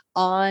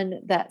on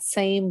that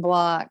same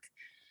block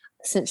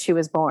since she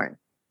was born.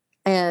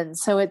 And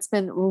so it's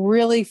been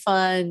really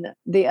fun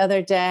the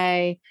other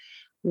day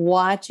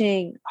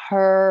watching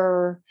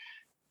her.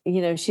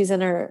 She's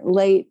in her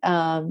late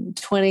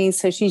 20s,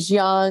 so she's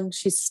young,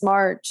 she's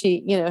smart,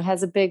 she,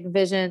 has a big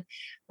vision,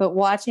 but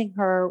watching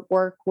her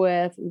work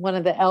with one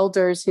of the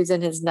elders who's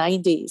in his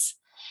 90s,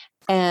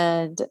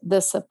 and the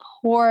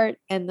support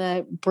and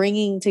the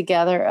bringing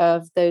together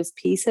of those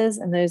pieces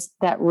and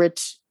that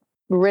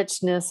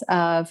richness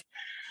of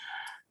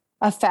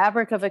a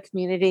fabric of a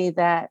community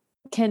that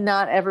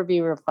cannot ever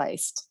be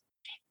replaced.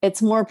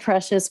 It's more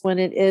precious when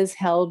it is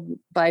held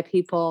by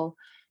people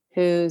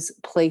whose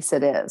place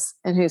it is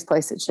and whose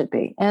place it should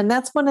be. And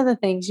that's one of the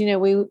things,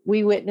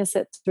 we witness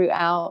it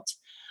throughout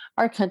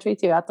our country,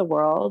 throughout the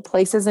world.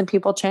 Places and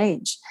people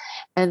change.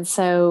 And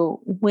so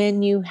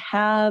when you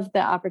have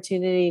the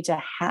opportunity to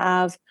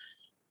have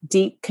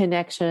deep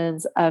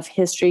connections of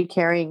history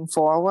carrying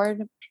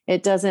forward,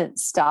 it doesn't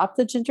stop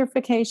the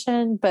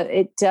gentrification, but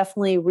it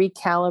definitely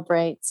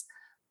recalibrates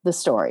the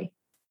story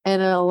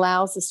and it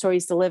allows the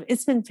stories to live.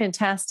 It's been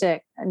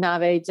fantastic,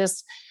 Navé,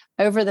 just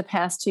over the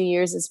past 2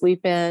 years as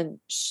we've been,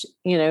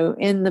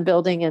 in the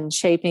building and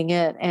shaping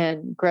it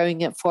and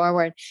growing it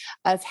forward,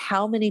 of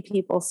how many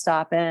people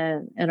stop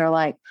in and are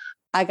like,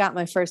 I got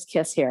my first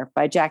kiss here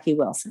by Jackie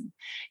Wilson.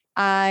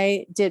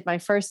 I did my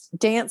first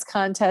dance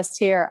contest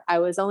here. I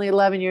was only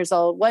 11 years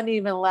old, wasn't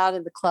even allowed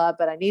in the club,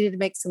 but I needed to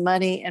make some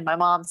money and my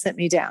mom sent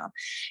me down.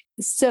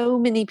 So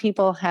many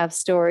people have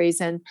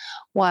stories. And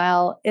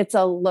while it's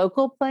a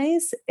local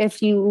place,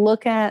 if you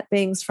look at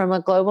things from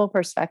a global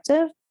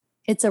perspective,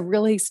 it's a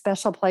really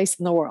special place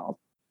in the world.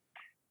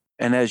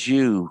 And as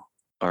you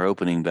are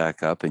opening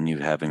back up and you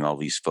having all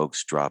these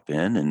folks drop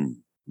in and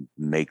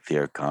make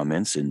their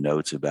comments and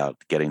notes about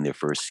getting their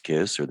first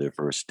kiss or their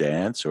first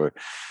dance or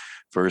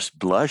first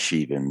blush,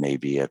 even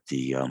maybe at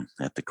the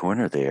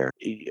corner there,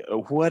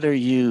 what are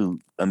you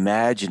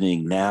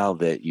imagining now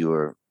that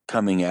you're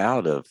coming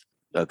out of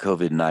a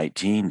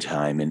COVID-19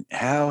 time, and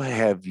how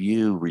have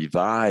you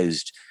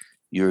revised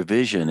your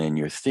vision and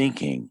your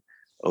thinking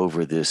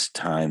over this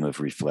time of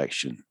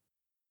reflection?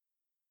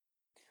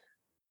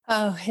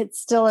 Oh, it's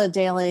still a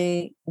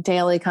daily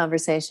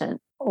conversation.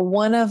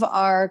 One of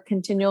our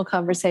continual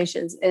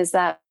conversations is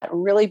that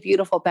really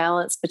beautiful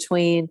balance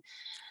between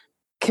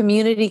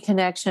community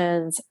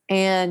connections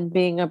and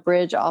being a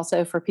bridge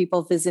also for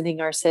people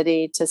visiting our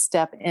city to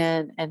step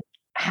in and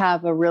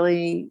have a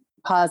really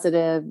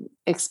positive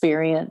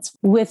experience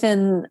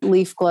within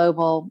LEAF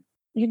Global.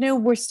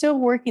 We're still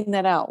working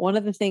that out. One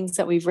of the things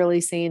that we've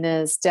really seen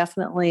is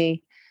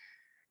definitely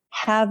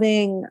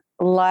having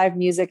live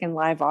music and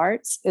live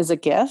arts is a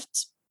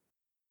gift.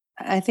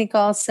 I think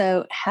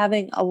also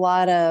having a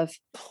lot of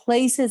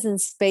places and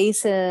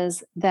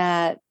spaces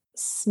that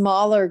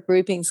smaller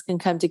groupings can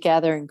come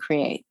together and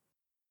create.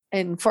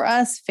 And for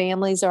us,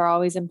 families are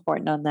always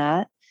important on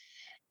that.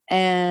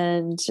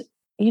 And,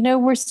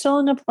 we're still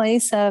in a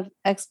place of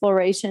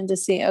exploration to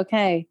see,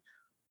 okay,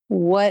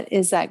 what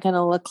is that going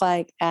to look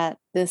like at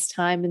this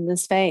time in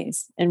this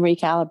phase, and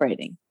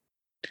recalibrating.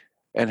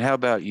 And how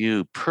about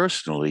you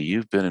personally?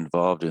 You've been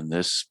involved in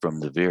this from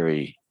the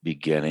very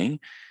beginning,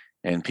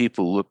 and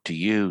people look to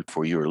you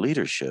for your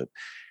leadership.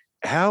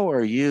 How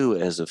are you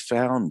as a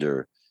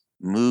founder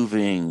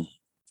moving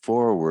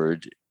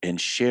forward and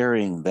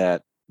sharing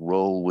that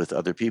role with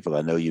other people?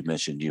 I know you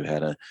mentioned you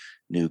had a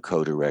new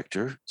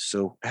co-director.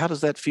 So how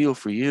does that feel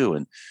for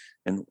you?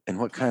 And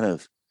what kind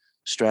of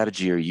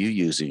strategy are you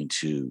using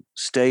to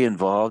stay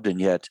involved and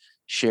yet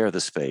share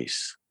the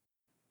space?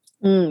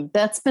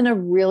 That's been a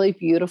really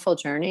beautiful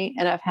journey,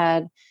 and I've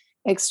had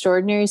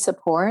extraordinary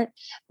support.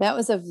 That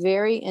was a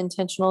very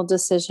intentional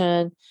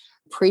decision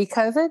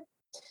pre-COVID.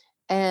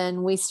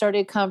 And we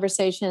started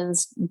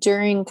conversations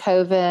during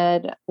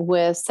COVID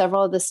with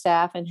several of the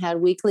staff and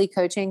had weekly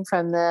coaching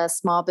from the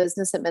Small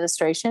Business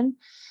Administration,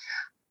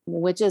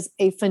 which is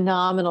a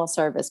phenomenal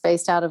service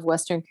based out of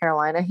Western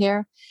Carolina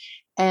here.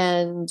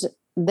 And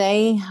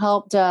they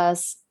helped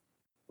us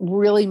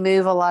really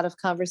move a lot of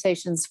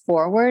conversations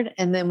forward.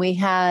 And then we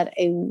had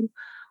a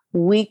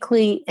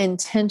weekly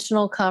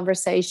intentional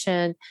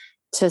conversation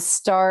to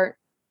start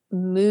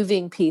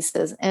moving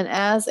pieces. And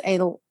as a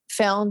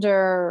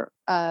founder,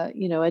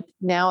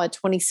 now a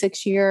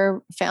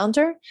 26-year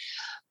founder,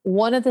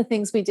 one of the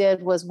things we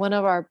did was one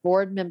of our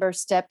board members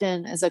stepped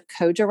in as a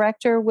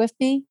co-director with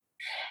me.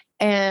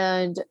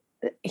 And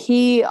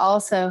he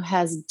also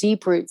has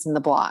deep roots in the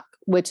block,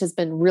 which has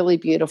been really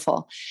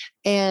beautiful.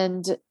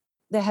 And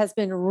that has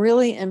been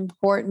really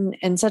important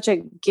and such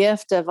a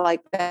gift of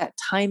like that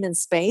time and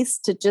space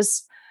to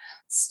just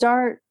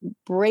start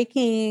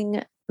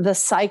breaking the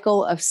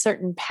cycle of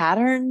certain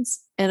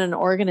patterns in an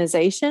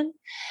organization.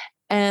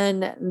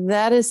 And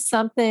that is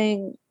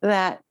something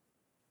that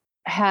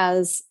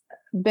has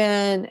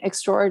been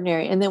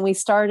extraordinary. And then we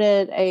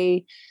started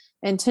a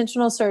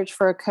intentional search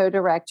for a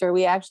co-director.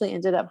 We actually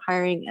ended up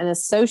hiring an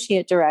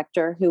associate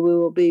director who we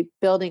will be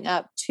building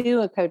up to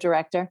a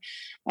co-director.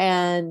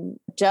 And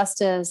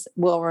Justice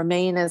will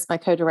remain as my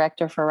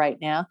co-director for right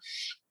now.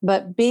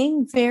 But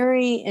being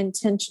very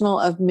intentional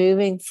of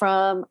moving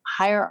from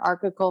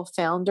hierarchical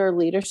founder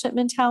leadership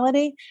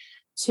mentality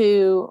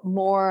to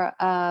more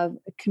of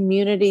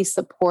community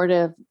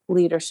supportive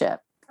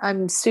leadership.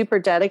 I'm super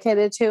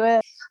dedicated to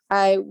it.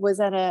 I was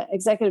at an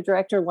executive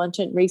director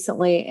luncheon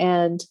recently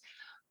and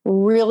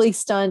really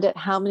stunned at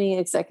how many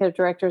executive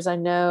directors I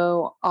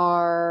know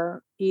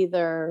are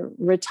either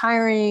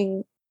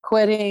retiring,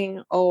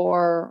 quitting,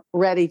 or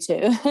ready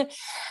to.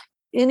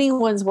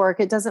 Anyone's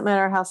work, it doesn't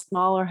matter how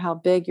small or how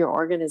big your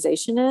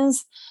organization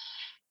is,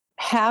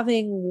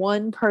 having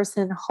one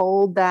person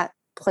hold that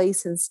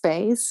place and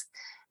space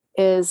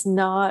is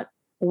not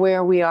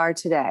where we are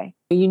today.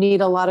 You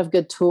need a lot of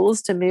good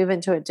tools to move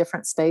into a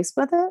different space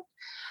with it.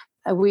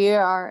 We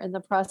are in the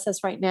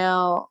process right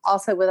now,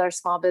 also with our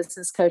small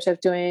business coach,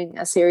 of doing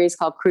a series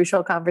called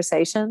Crucial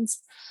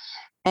Conversations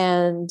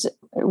and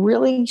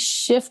really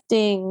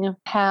shifting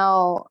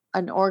how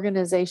an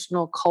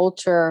organizational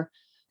culture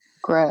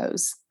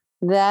grows.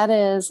 That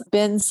has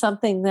been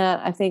something that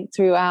I think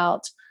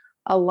throughout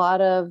a lot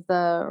of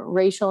the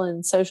racial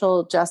and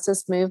social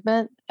justice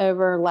movement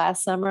over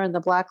last summer and the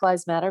Black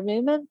Lives Matter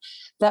movement,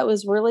 that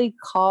was really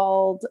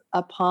called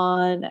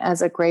upon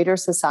as a greater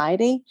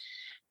society.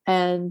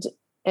 And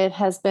it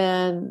has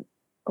been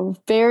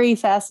very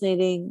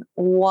fascinating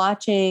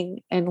watching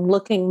and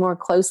looking more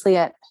closely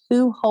at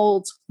who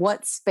holds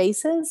what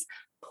spaces,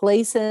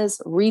 places,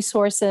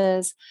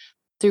 resources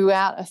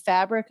throughout a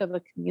fabric of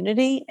a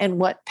community and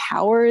what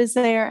power is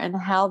there and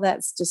how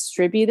that's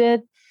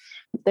distributed.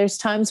 There's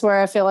times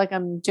where I feel like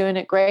I'm doing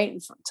it great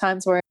and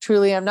times where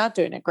truly I'm not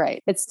doing it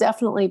great. It's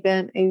definitely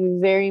been a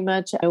very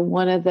much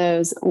one of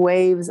those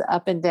waves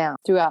up and down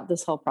throughout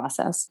this whole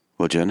process.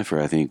 Well, Jennifer,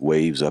 I think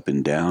waves up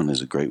and down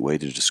is a great way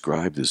to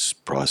describe this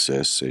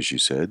process, as you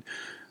said,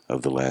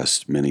 of the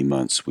last many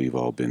months we've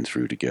all been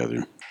through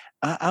together.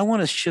 I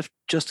want to shift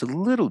just a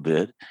little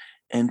bit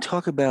and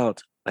talk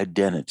about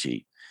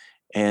identity.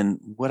 And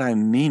what I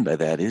mean by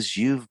that is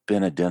you've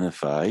been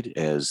identified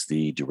as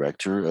the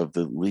director of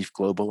the LEAF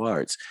Global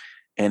Arts.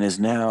 And as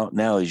now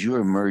as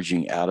you're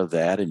emerging out of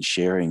that and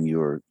sharing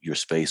your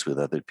space with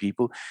other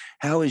people,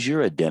 how is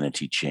your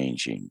identity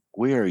changing?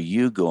 Where are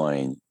you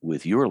going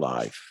with your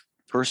life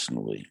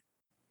personally?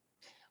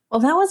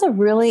 Well, that was a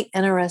really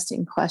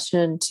interesting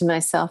question to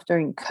myself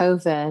during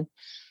COVID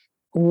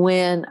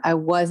when I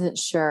wasn't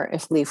sure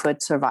if LEAF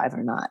would survive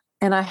or not.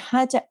 And I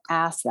had to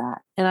ask that.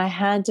 And I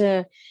had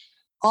to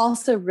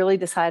also really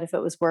decide if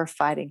it was worth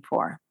fighting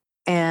for.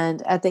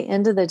 And at the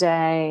end of the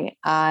day,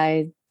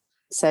 I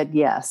said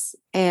yes.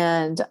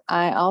 And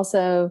I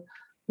also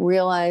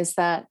realized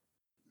that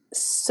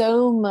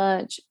so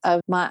much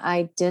of my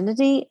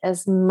identity,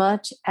 as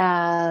much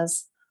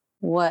as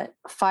what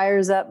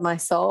fires up my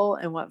soul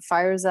and what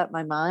fires up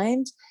my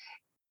mind,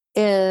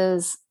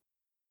 is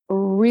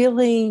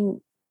really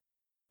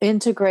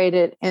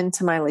integrated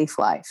into my LEAF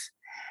life.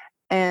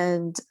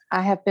 And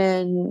I have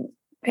been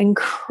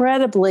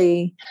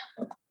incredibly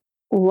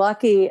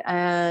lucky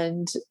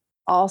and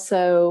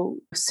also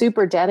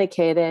super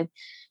dedicated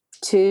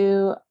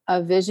to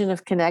a vision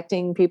of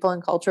connecting people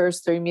and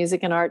cultures through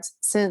music and arts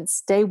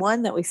since day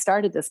one that we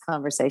started this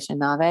conversation,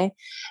 Navé.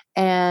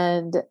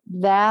 And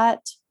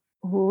that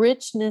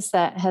richness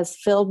that has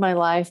filled my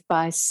life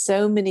by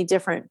so many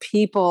different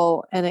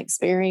people and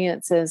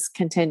experiences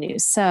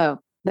continues. So,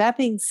 that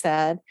being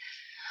said,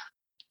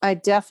 I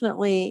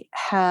definitely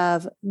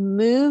have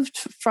moved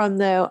from,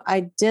 though,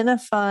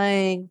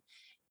 identifying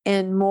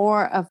in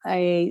more of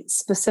a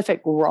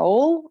specific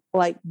role,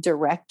 like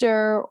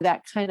director,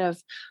 that kind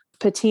of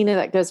patina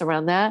that goes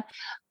around that,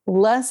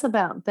 less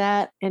about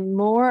that and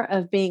more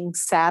of being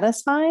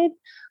satisfied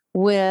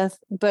with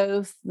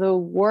both the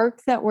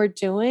work that we're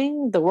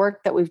doing, the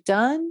work that we've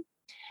done,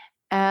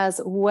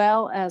 as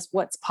well as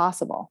what's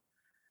possible.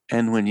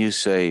 And when you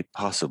say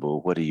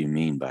possible, what do you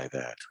mean by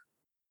that?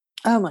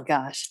 Oh my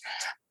gosh.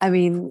 I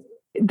mean,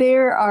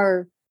 there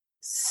are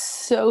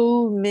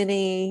so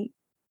many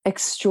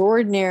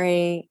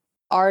extraordinary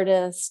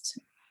artists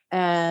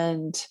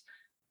and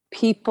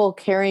people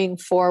carrying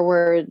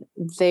forward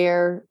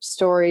their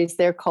stories,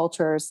 their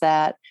cultures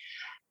that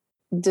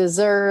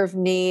deserve,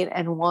 need,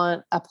 and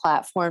want a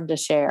platform to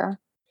share.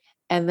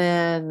 And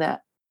then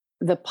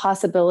the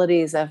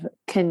possibilities of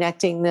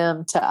connecting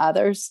them to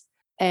others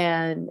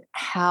and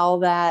how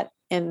that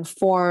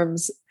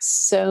informs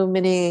so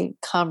many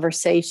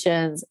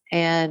conversations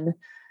and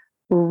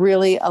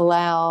really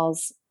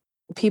allows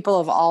people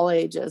of all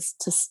ages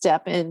to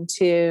step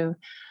into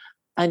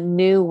a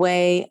new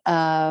way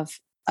of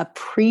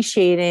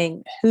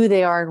appreciating who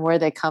they are and where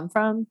they come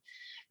from.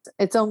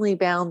 It's only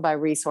bound by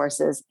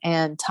resources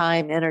and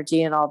time,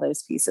 energy, and all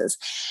those pieces.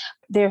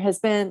 There has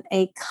been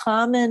a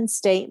common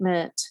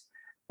statement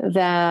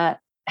that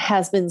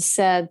has been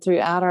said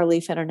throughout our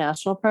LEAF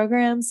International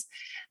programs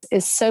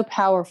is so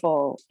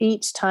powerful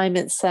each time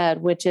it's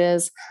said, which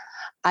is,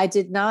 I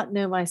did not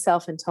know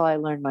myself until I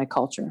learned my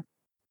culture.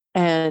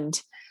 And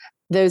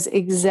those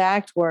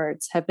exact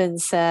words have been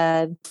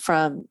said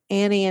from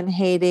Annie in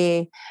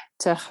Haiti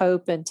to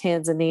Hope in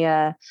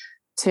Tanzania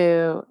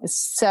to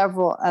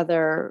several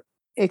other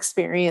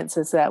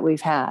experiences that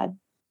we've had.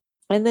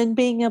 And then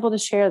being able to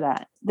share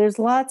that. There's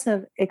lots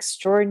of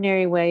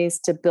extraordinary ways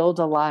to build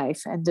a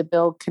life and to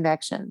build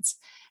connections.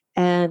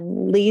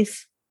 And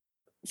LEAF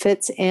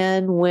fits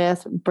in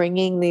with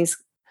bringing these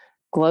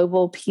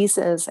global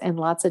pieces in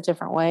lots of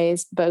different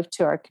ways, both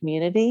to our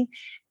community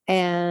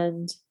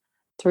and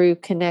through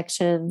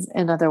connections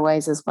in other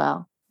ways as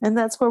well. And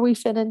that's where we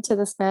fit into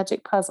this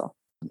magic puzzle.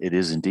 It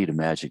is indeed a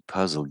magic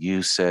puzzle.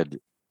 You said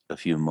a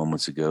few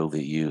moments ago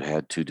that you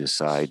had to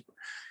decide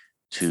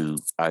to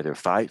either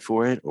fight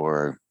for it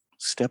or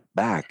step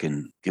back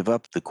and give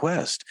up the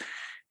quest.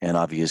 And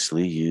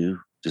obviously, you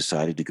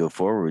decided to go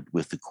forward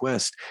with the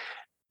quest.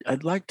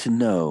 I'd like to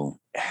know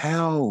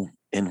how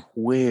and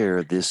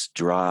where this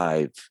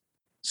drive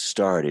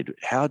started.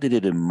 How did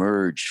it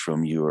emerge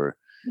from your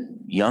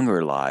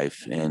younger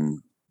life and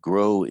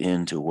grow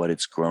into what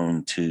it's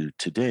grown to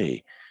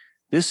today?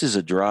 This is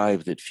a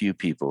drive that few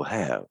people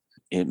have.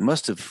 It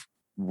must have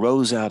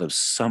rose out of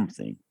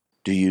something.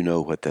 Do you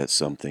know what that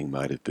something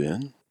might have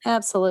been?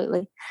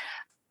 Absolutely.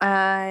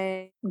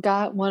 I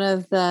got one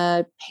of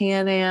the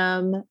Pan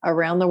Am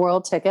around the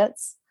world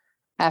tickets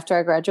after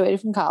I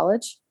graduated from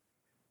college.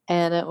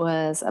 And it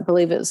was, I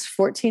believe it was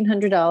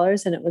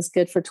 $1,400 and it was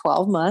good for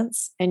 12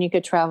 months and you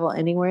could travel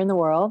anywhere in the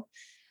world.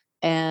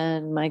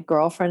 And my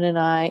girlfriend and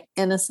I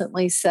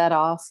innocently set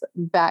off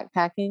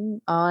backpacking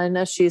on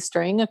a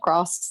shoestring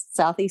across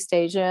Southeast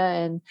Asia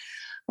and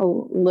a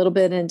little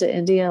bit into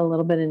India, a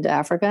little bit into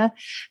Africa.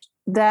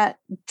 That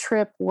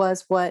trip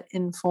was what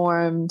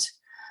informed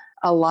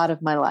a lot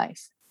of my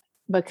life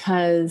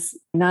because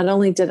not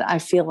only did I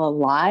feel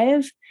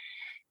alive,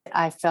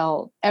 I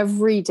felt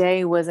every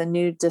day was a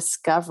new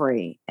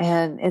discovery.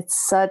 And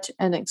it's such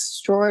an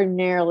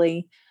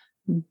extraordinarily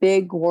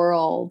big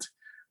world.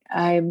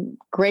 I'm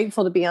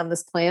grateful to be on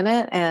this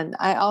planet. And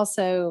I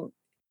also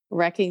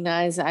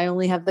recognize I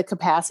only have the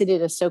capacity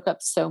to soak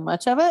up so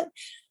much of it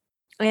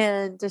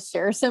and to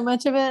share so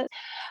much of it.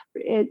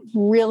 It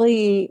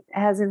really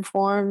has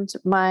informed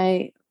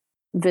my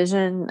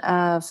vision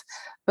of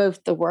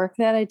both the work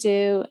that I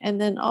do and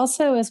then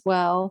also as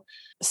well,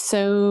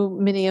 so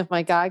many of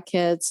my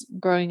godkids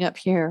growing up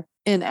here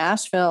in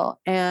Asheville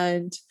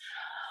and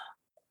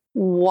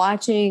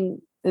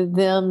watching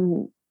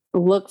them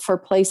look for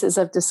places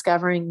of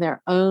discovering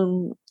their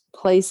own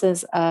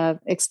places of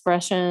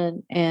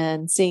expression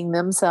and seeing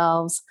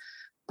themselves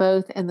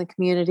both in the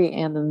community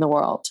and in the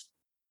world.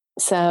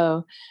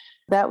 So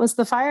that was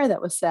the fire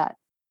that was set.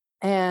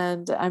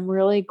 And I'm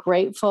really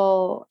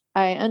grateful.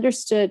 I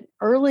understood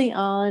early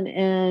on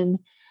in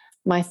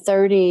my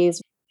 30s,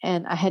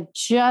 and I had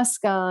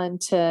just gone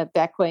to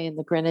Bequia in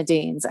the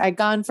Grenadines. I'd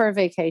gone for a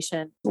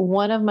vacation.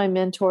 One of my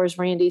mentors,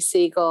 Randy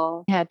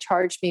Siegel, had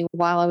charged me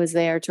while I was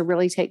there to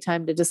really take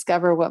time to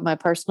discover what my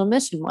personal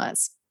mission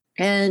was.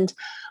 And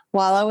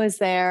while I was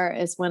there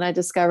is when I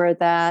discovered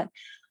that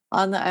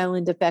on the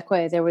island of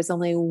Bequia, there was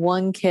only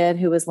one kid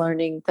who was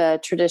learning the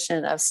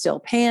tradition of steel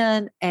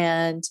pan,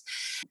 and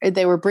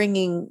they were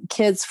bringing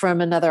kids from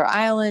another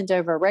island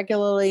over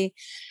regularly.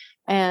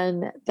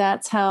 And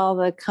that's how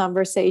the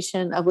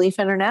conversation of Leaf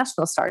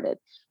International started,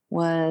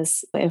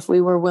 was if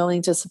we were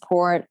willing to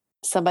support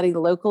somebody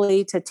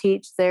locally to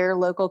teach their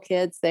local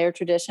kids their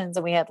traditions,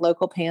 and we had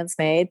local pans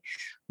made,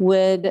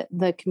 would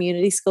the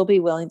community school be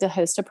willing to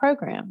host a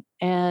program?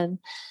 And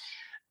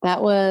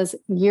that was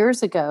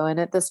years ago. And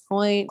at this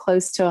point,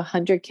 close to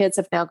 100 kids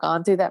have now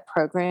gone through that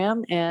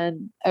program,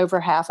 and over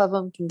half of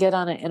them can get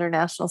on an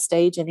international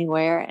stage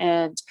anywhere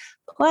and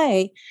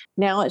play.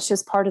 Now it's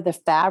just part of the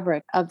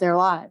fabric of their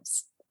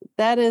lives.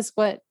 That is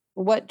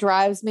what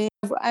drives me.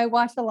 I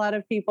watch a lot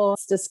of people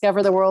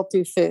discover the world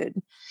through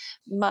food.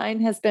 Mine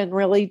has been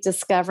really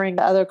discovering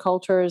other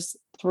cultures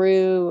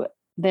through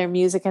their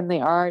music and the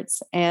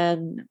arts,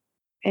 and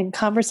in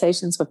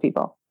conversations with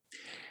people.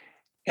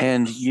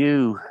 And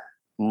you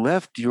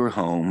left your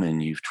home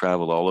and you've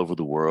traveled all over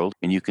the world,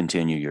 and you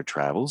continue your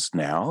travels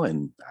now,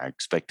 and I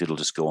expect it'll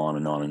just go on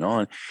and on and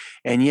on.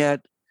 And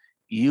yet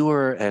you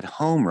are at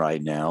home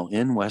right now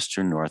in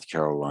Western North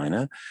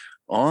Carolina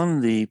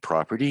on the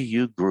property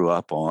you grew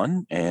up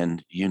on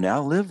and you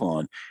now live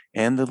on.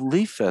 And the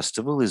Leaf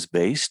Festival is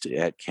based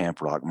at Camp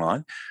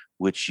Rockmont,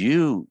 which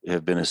you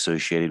have been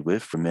associated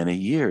with for many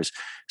years.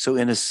 So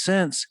in a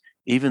sense,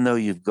 even though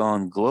you've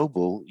gone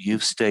global,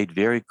 you've stayed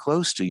very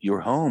close to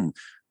your home,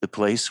 the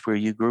place where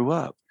you grew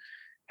up.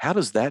 How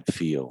does that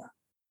feel?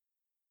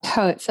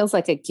 Oh, it feels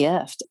like a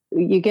gift.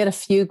 You get a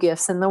few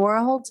gifts in the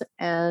world,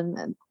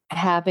 and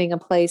having a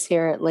place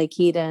here at Lake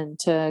Eden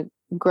to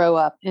grow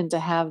up and to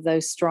have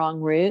those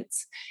strong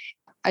roots,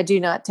 I do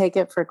not take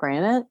it for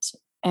granted.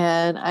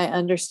 And I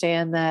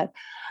understand that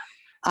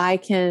I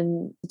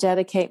can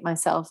dedicate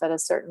myself at a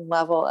certain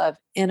level of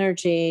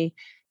energy,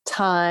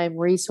 time,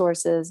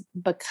 resources,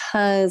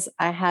 because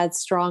I had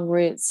strong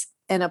roots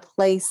in a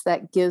place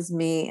that gives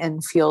me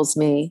and fuels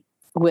me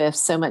with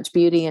so much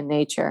beauty and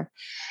nature.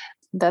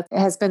 That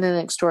has been an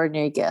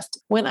extraordinary gift.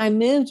 When I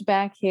moved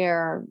back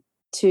here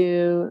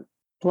to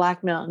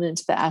Black Mountain,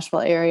 into the Asheville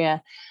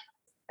area,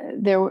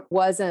 there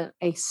wasn't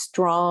a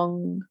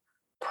strong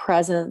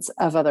presence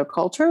of other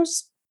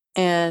cultures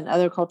and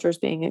other cultures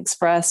being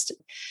expressed.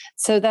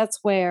 So that's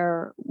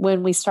where,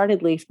 when we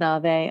started Leaf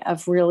Navé,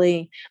 of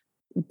really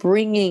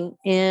bringing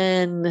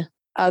in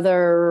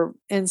other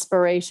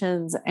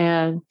inspirations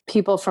and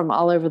people from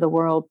all over the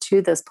world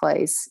to this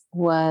place,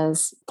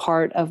 was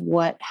part of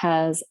what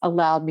has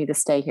allowed me to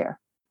stay here.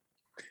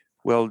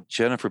 Well,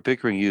 Jennifer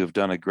Pickering, you have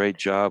done a great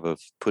job of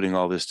putting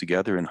all this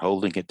together and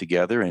holding it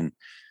together and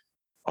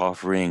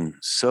offering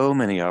so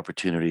many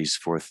opportunities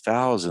for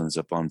thousands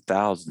upon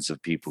thousands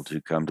of people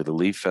to come to the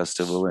Leaf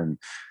Festival and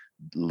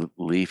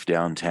Leaf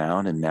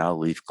Downtown, and now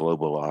Leaf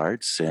Global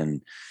Arts.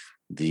 And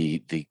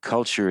the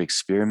culture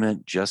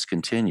experiment just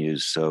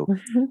continues. So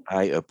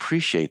I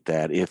appreciate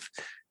that. If,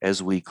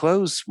 as we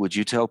close, would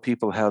you tell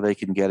people how they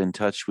can get in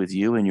touch with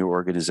you and your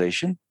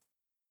organization?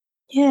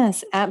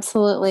 Yes,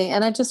 absolutely.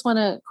 And I just want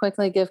to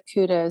quickly give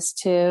kudos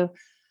to,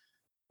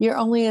 you're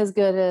only as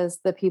good as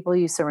the people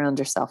you surround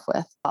yourself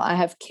with. I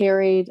have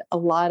carried a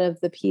lot of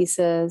the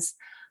pieces.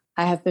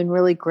 I have been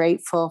really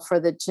grateful for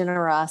the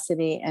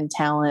generosity and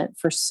talent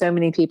for so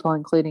many people,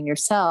 including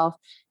yourself,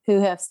 who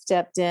have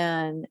stepped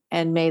in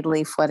and made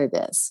Leaf what it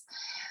is.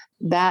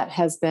 That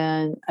has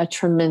been a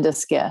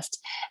tremendous gift.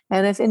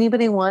 And if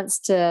anybody wants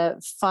to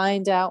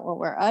find out what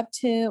we're up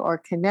to, or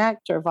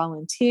connect, or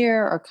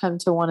volunteer, or come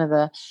to one of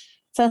the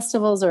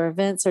festivals or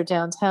events or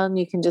downtown,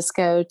 you can just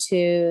go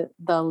to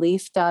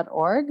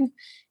theleaf.org,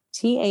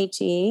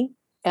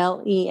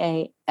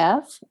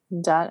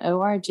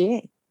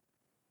 THELEAF.org.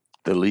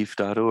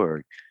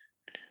 Theleaf.org.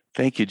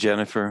 Thank you,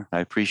 Jennifer.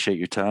 I appreciate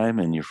your time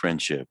and your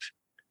friendship.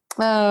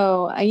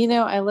 Oh,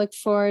 I look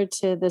forward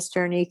to this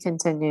journey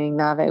continuing,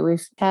 Navé.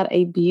 We've had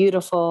a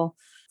beautiful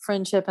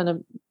friendship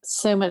and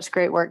so much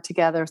great work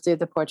together through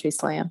the Poetry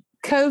Slam.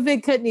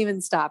 COVID couldn't even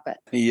stop it.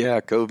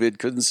 Yeah, COVID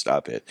couldn't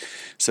stop it.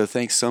 So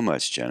thanks so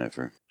much,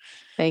 Jennifer.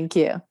 Thank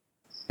you.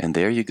 And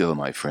there you go,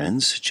 my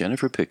friends.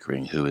 Jennifer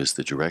Pickering, who is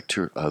the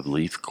director of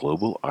Leaf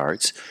Global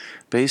Arts,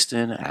 based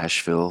in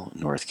Asheville,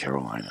 North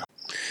Carolina.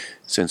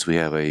 Since we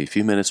have a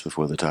few minutes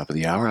before the top of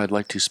the hour, I'd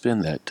like to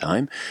spend that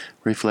time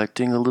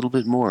reflecting a little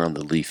bit more on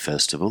the Leaf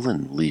Festival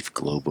and Leaf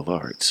Global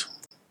Arts.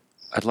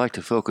 I'd like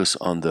to focus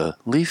on the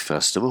Leaf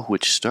Festival,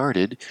 which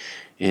started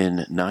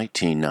in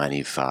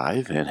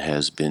 1995 and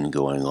has been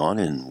going on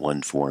in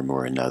one form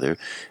or another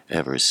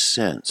ever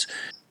since.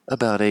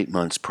 About 8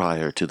 months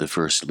prior to the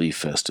first Leaf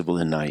Festival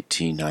in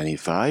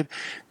 1995,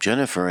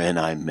 Jennifer and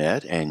I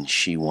met, and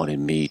she wanted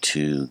me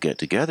to get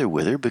together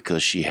with her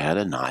because she had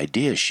an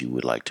idea she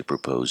would like to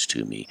propose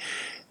to me.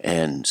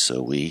 And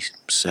so we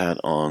sat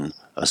on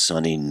a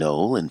sunny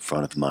knoll in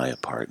front of my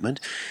apartment.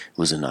 It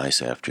was a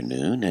nice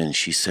afternoon, and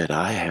she said,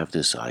 I have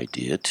this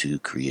idea to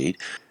create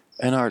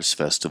an arts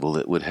festival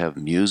that would have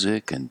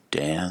music and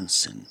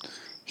dance and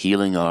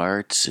healing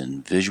arts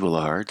and visual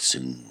arts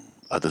and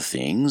other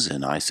things.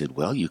 And I said,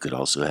 well, you could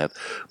also have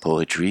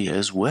poetry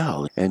as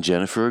well. And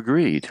Jennifer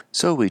agreed.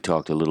 So we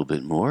talked a little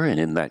bit more, and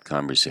in that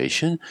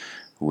conversation,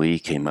 we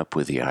came up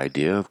with the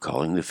idea of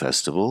calling the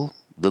festival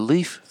the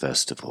Leaf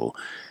Festival,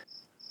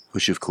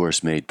 which of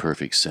course made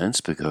perfect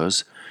sense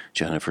because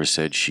Jennifer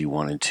said she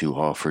wanted to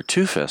offer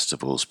 2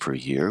 festivals per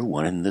year,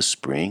 one in the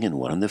spring and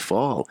one in the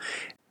fall.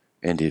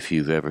 And if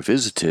you've ever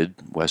visited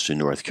western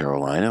North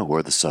Carolina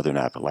or the southern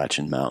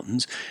Appalachian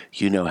Mountains,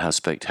 you know how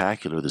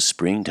spectacular the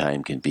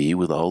springtime can be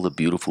with all the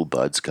beautiful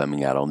buds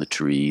coming out on the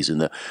trees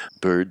and the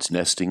birds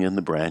nesting in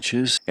the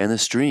branches and the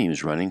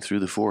streams running through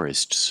the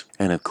forests.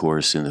 And of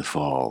course in the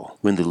fall,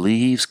 when the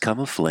leaves come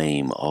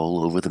aflame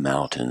all over the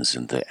mountains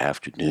and the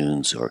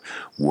afternoons are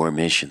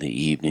warmish and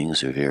the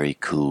evenings are very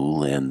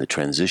cool and the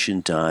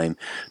transition time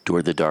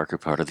toward the darker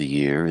part of the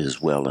year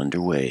is well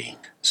underway.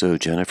 So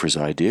Jennifer's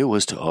idea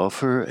was to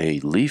offer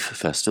a leaf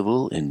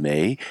festival in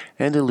May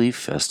and a leaf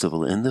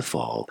festival in the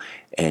fall,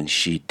 and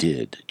she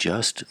did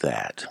just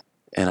that.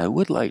 And I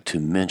would like to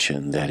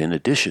mention that in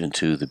addition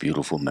to the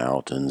beautiful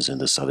mountains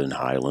and the southern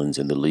highlands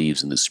and the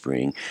leaves in the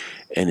spring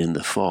and in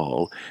the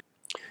fall,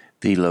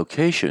 the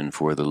location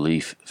for the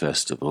Leaf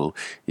Festival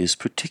is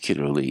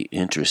particularly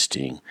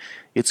interesting.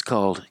 It's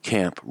called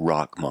Camp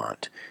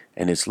Rockmont,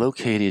 and it's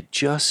located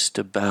just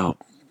about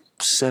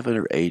 7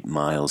 or 8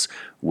 miles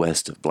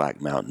west of Black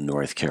Mountain,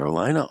 North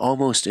Carolina,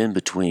 almost in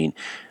between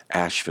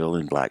Asheville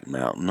and Black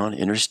Mountain on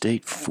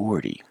Interstate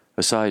 40.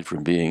 Aside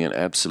from being an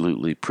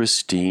absolutely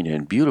pristine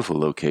and beautiful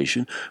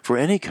location for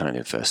any kind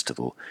of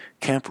festival,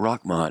 Camp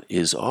Rockmont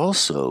is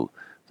also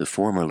the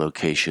former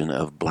location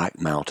of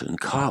Black Mountain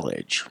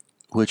College,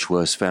 which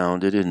was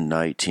founded in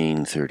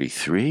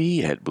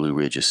 1933 at Blue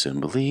Ridge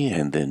Assembly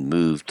and then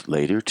moved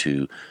later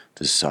to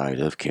the site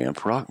of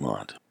Camp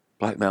Rockmont.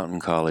 Black Mountain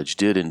College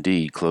did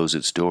indeed close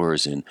its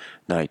doors in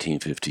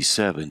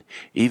 1957.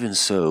 Even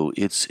so,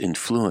 its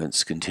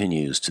influence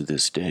continues to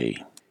this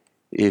day.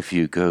 If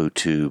you go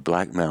to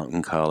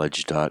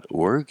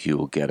blackmountaincollege.org, you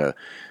will get a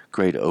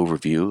great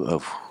overview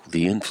of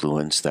the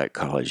influence that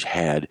college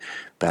had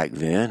back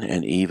then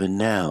and even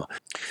now.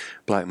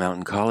 Black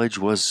Mountain College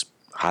was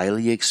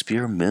highly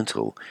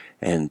experimental,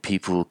 and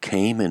people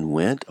came and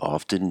went,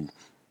 often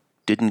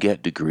didn't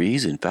get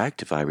degrees. In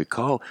fact, if I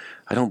recall,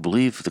 I don't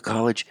believe the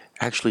college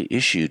actually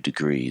issued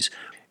degrees.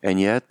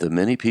 And yet, the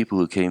many people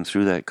who came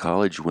through that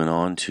college went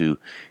on to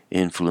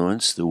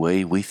influence the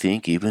way we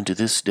think even to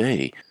this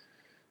day.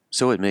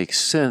 So it makes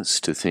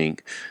sense to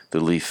think the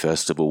Leaf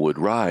Festival would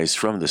rise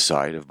from the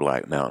site of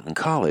Black Mountain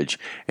College.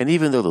 And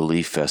even though the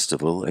Leaf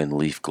Festival and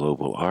Leaf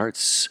Global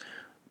Arts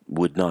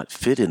would not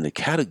fit in the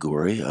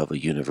category of a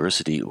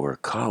university or a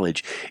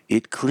college,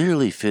 it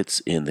clearly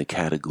fits in the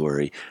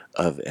category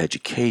of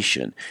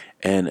education.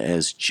 And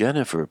as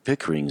Jennifer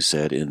Pickering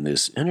said in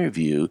this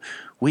interview,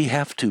 we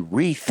have to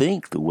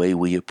rethink the way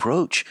we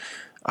approach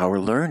our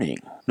learning,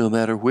 no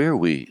matter where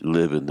we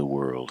live in the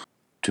world.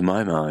 To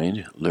my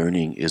mind,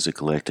 learning is a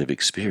collective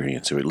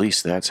experience, or at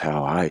least that's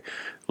how I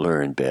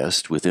learn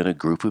best, within a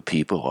group of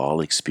people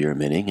all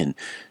experimenting and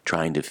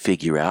trying to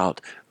figure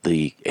out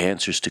the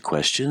answers to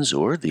questions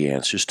or the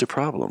answers to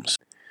problems.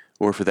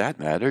 Or for that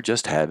matter,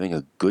 just having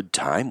a good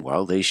time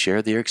while they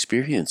share their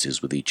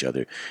experiences with each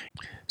other.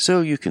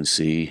 So you can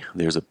see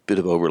there's a bit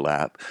of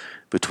overlap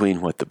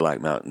between what the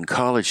Black Mountain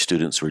College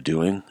students were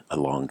doing a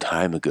long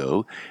time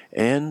ago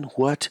and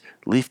what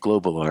Leaf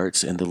Global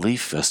Arts and the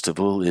Leaf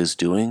Festival is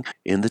doing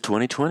in the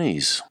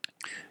 2020s.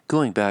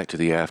 Going back to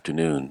the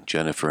afternoon,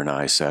 Jennifer and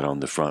I sat on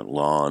the front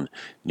lawn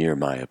near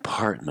my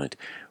apartment.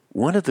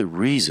 One of the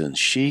reasons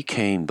she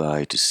came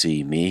by to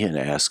see me and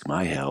ask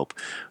my help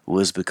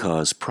was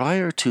because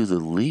prior to the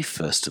Leaf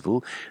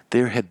Festival,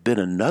 there had been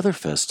another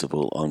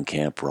festival on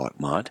Camp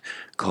Rockmont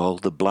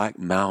called the Black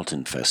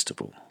Mountain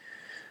Festival.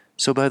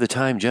 So by the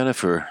time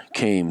Jennifer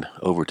came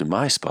over to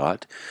my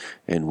spot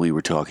and we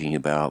were talking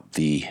about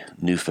the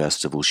new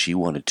festival she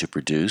wanted to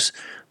produce,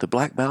 the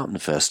Black Mountain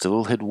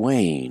Festival had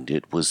waned.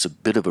 It was a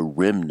bit of a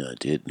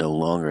remnant. It no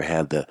longer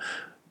had the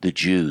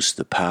juice,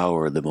 the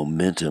power, the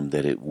momentum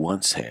that it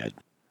once had.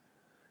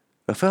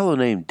 A fellow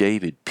named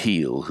David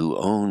Peel, who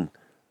owned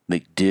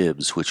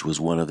McDibb's, which was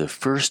one of the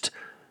first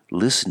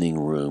listening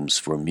rooms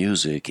for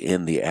music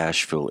in the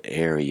Asheville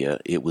area.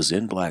 It was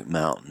in Black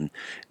Mountain.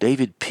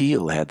 David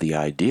Peel had the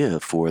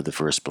idea for the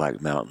first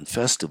Black Mountain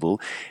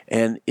Festival,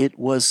 and it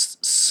was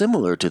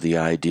similar to the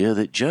idea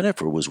that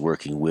Jennifer was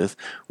working with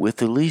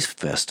the Leaf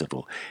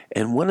Festival.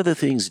 And one of the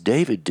things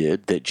David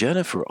did that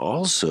Jennifer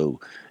also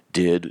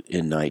did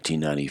in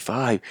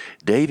 1995,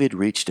 David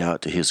reached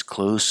out to his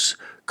close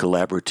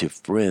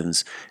collaborative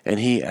friends, and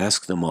he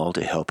asked them all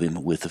to help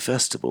him with the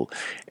festival.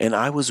 And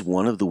I was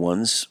one of the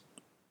ones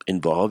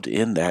involved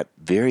in that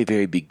very,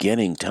 very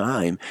beginning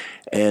time,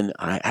 and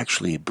I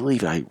actually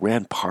believe I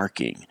ran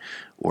parking,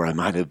 or I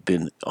might have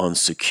been on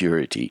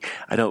security.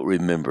 I don't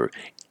remember.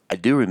 I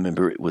do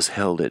remember it was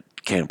held at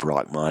Camp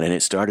Rockmont, and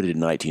it started in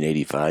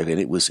 1985, and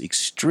it was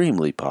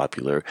extremely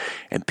popular,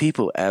 and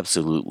people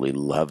absolutely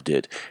loved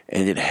it,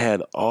 and it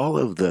had all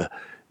of the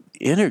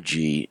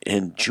energy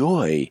and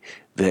joy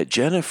that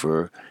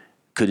Jennifer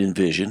could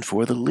envision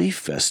for the Leaf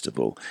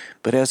Festival.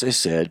 But as I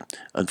said,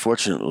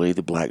 unfortunately,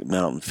 the Black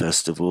Mountain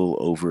Festival,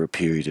 over a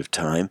period of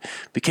time,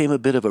 became a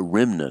bit of a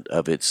remnant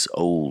of its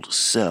old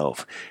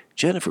self.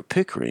 Jennifer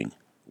Pickering,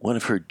 one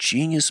of her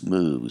genius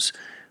moves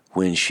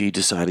when she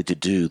decided to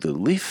do the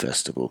Leaf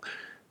Festival,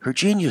 her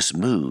genius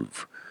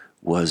move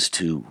was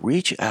to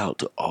reach out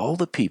to all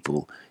the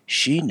people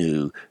she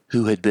knew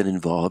who had been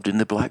involved in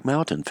the Black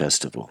Mountain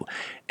Festival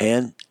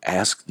and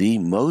ask the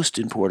most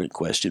important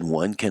question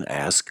one can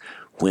ask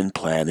when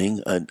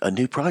planning a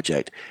new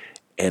project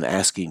and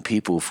asking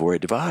people for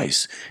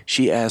advice.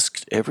 She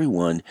asked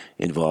everyone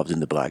involved in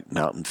the Black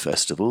Mountain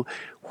Festival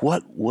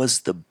what was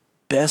the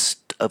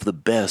best of the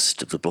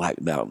Black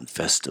Mountain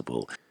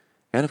Festival.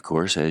 And of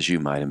course, as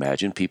you might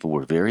imagine, people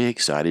were very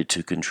excited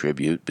to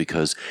contribute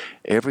because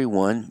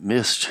everyone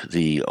missed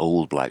the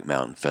old Black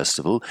Mountain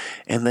Festival,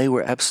 and they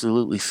were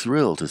absolutely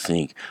thrilled to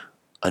think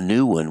a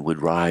new one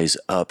would rise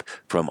up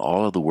from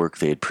all of the work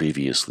they had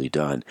previously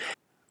done.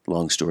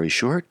 Long story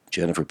short,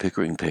 Jennifer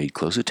Pickering paid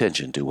close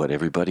attention to what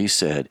everybody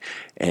said,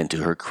 and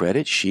to her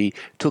credit, she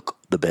took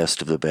the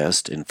best of the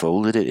best and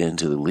folded it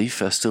into the Leaf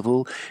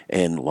Festival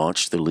and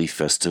launched the Leaf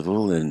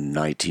Festival in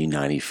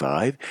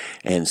 1995.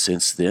 And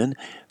since then,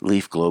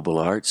 Leaf Global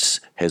Arts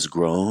has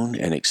grown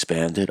and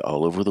expanded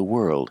all over the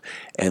world.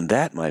 And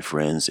that, my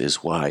friends,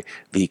 is why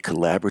the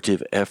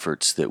collaborative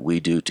efforts that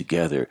we do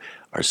together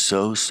are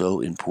so,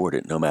 so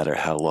important, no matter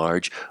how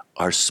large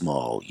or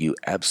small. You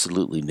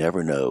absolutely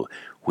never know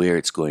where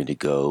it's going to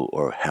go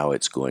or how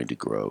it's going to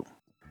grow.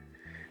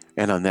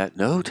 And on that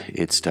note,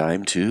 it's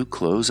time to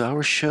close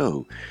our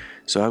show.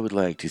 So I would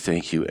like to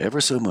thank you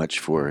ever so much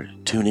for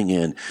tuning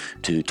in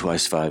to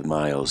Twice 5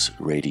 Miles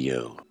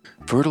Radio.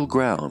 Fertile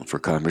ground for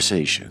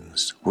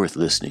conversations worth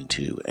listening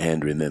to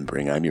and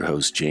remembering. I'm your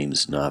host,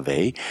 James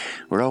Navé.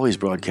 We're always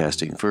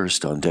broadcasting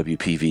first on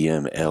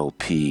WPVM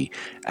LP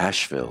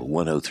Asheville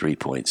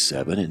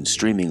 103.7 and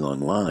streaming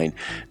online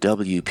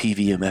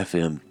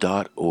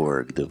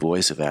WPVMFM.org, the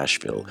voice of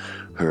Asheville,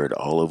 heard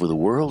all over the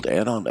world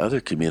and on other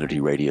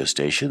community radio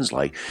stations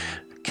like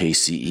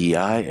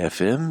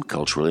KCEI-FM,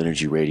 Cultural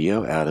Energy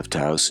Radio, out of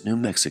Taos, New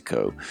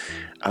Mexico.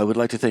 I would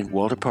like to thank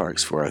Walter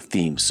Parks for our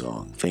theme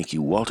song. Thank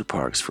you, Walter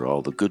Parks, for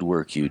all the good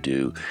work you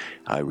do.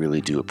 I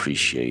really do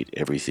appreciate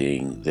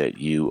everything that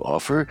you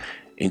offer,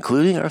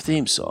 including our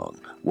theme song.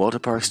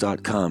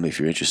 WalterParks.com if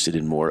you're interested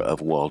in more of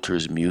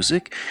Walter's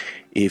music.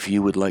 If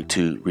you would like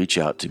to reach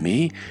out to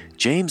me,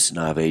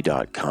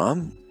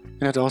 JamesNave.com.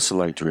 And I'd also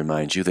like to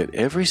remind you that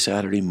every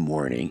Saturday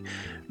morning,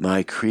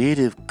 my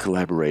creative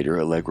collaborator,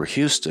 Allegra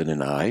Houston,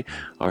 and I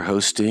are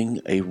hosting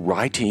a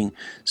writing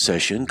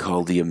session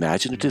called the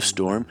Imaginative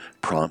Storm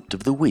Prompt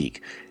of the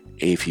Week.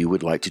 If you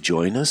would like to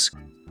join us,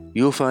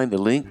 you'll find the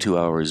link to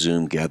our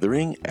Zoom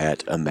gathering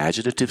at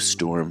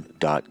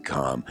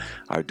imaginativestorm.com.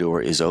 Our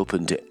door is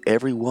open to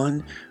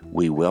everyone.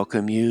 We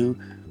welcome you.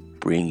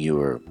 Bring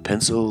your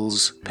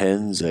pencils,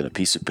 pens, and a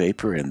piece of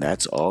paper, and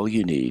that's all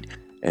you need.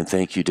 And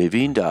thank you,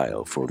 Davine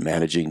Dial, for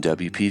managing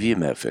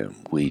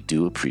WPVM-FM. We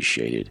do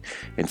appreciate it.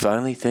 And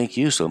finally, thank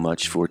you so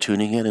much for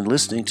tuning in and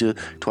listening to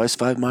Twice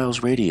 5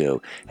 Miles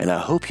Radio. And I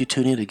hope you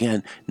tune in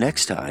again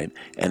next time.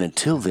 And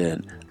until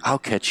then, I'll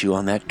catch you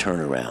on that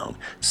turnaround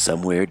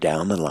somewhere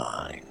down the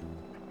line.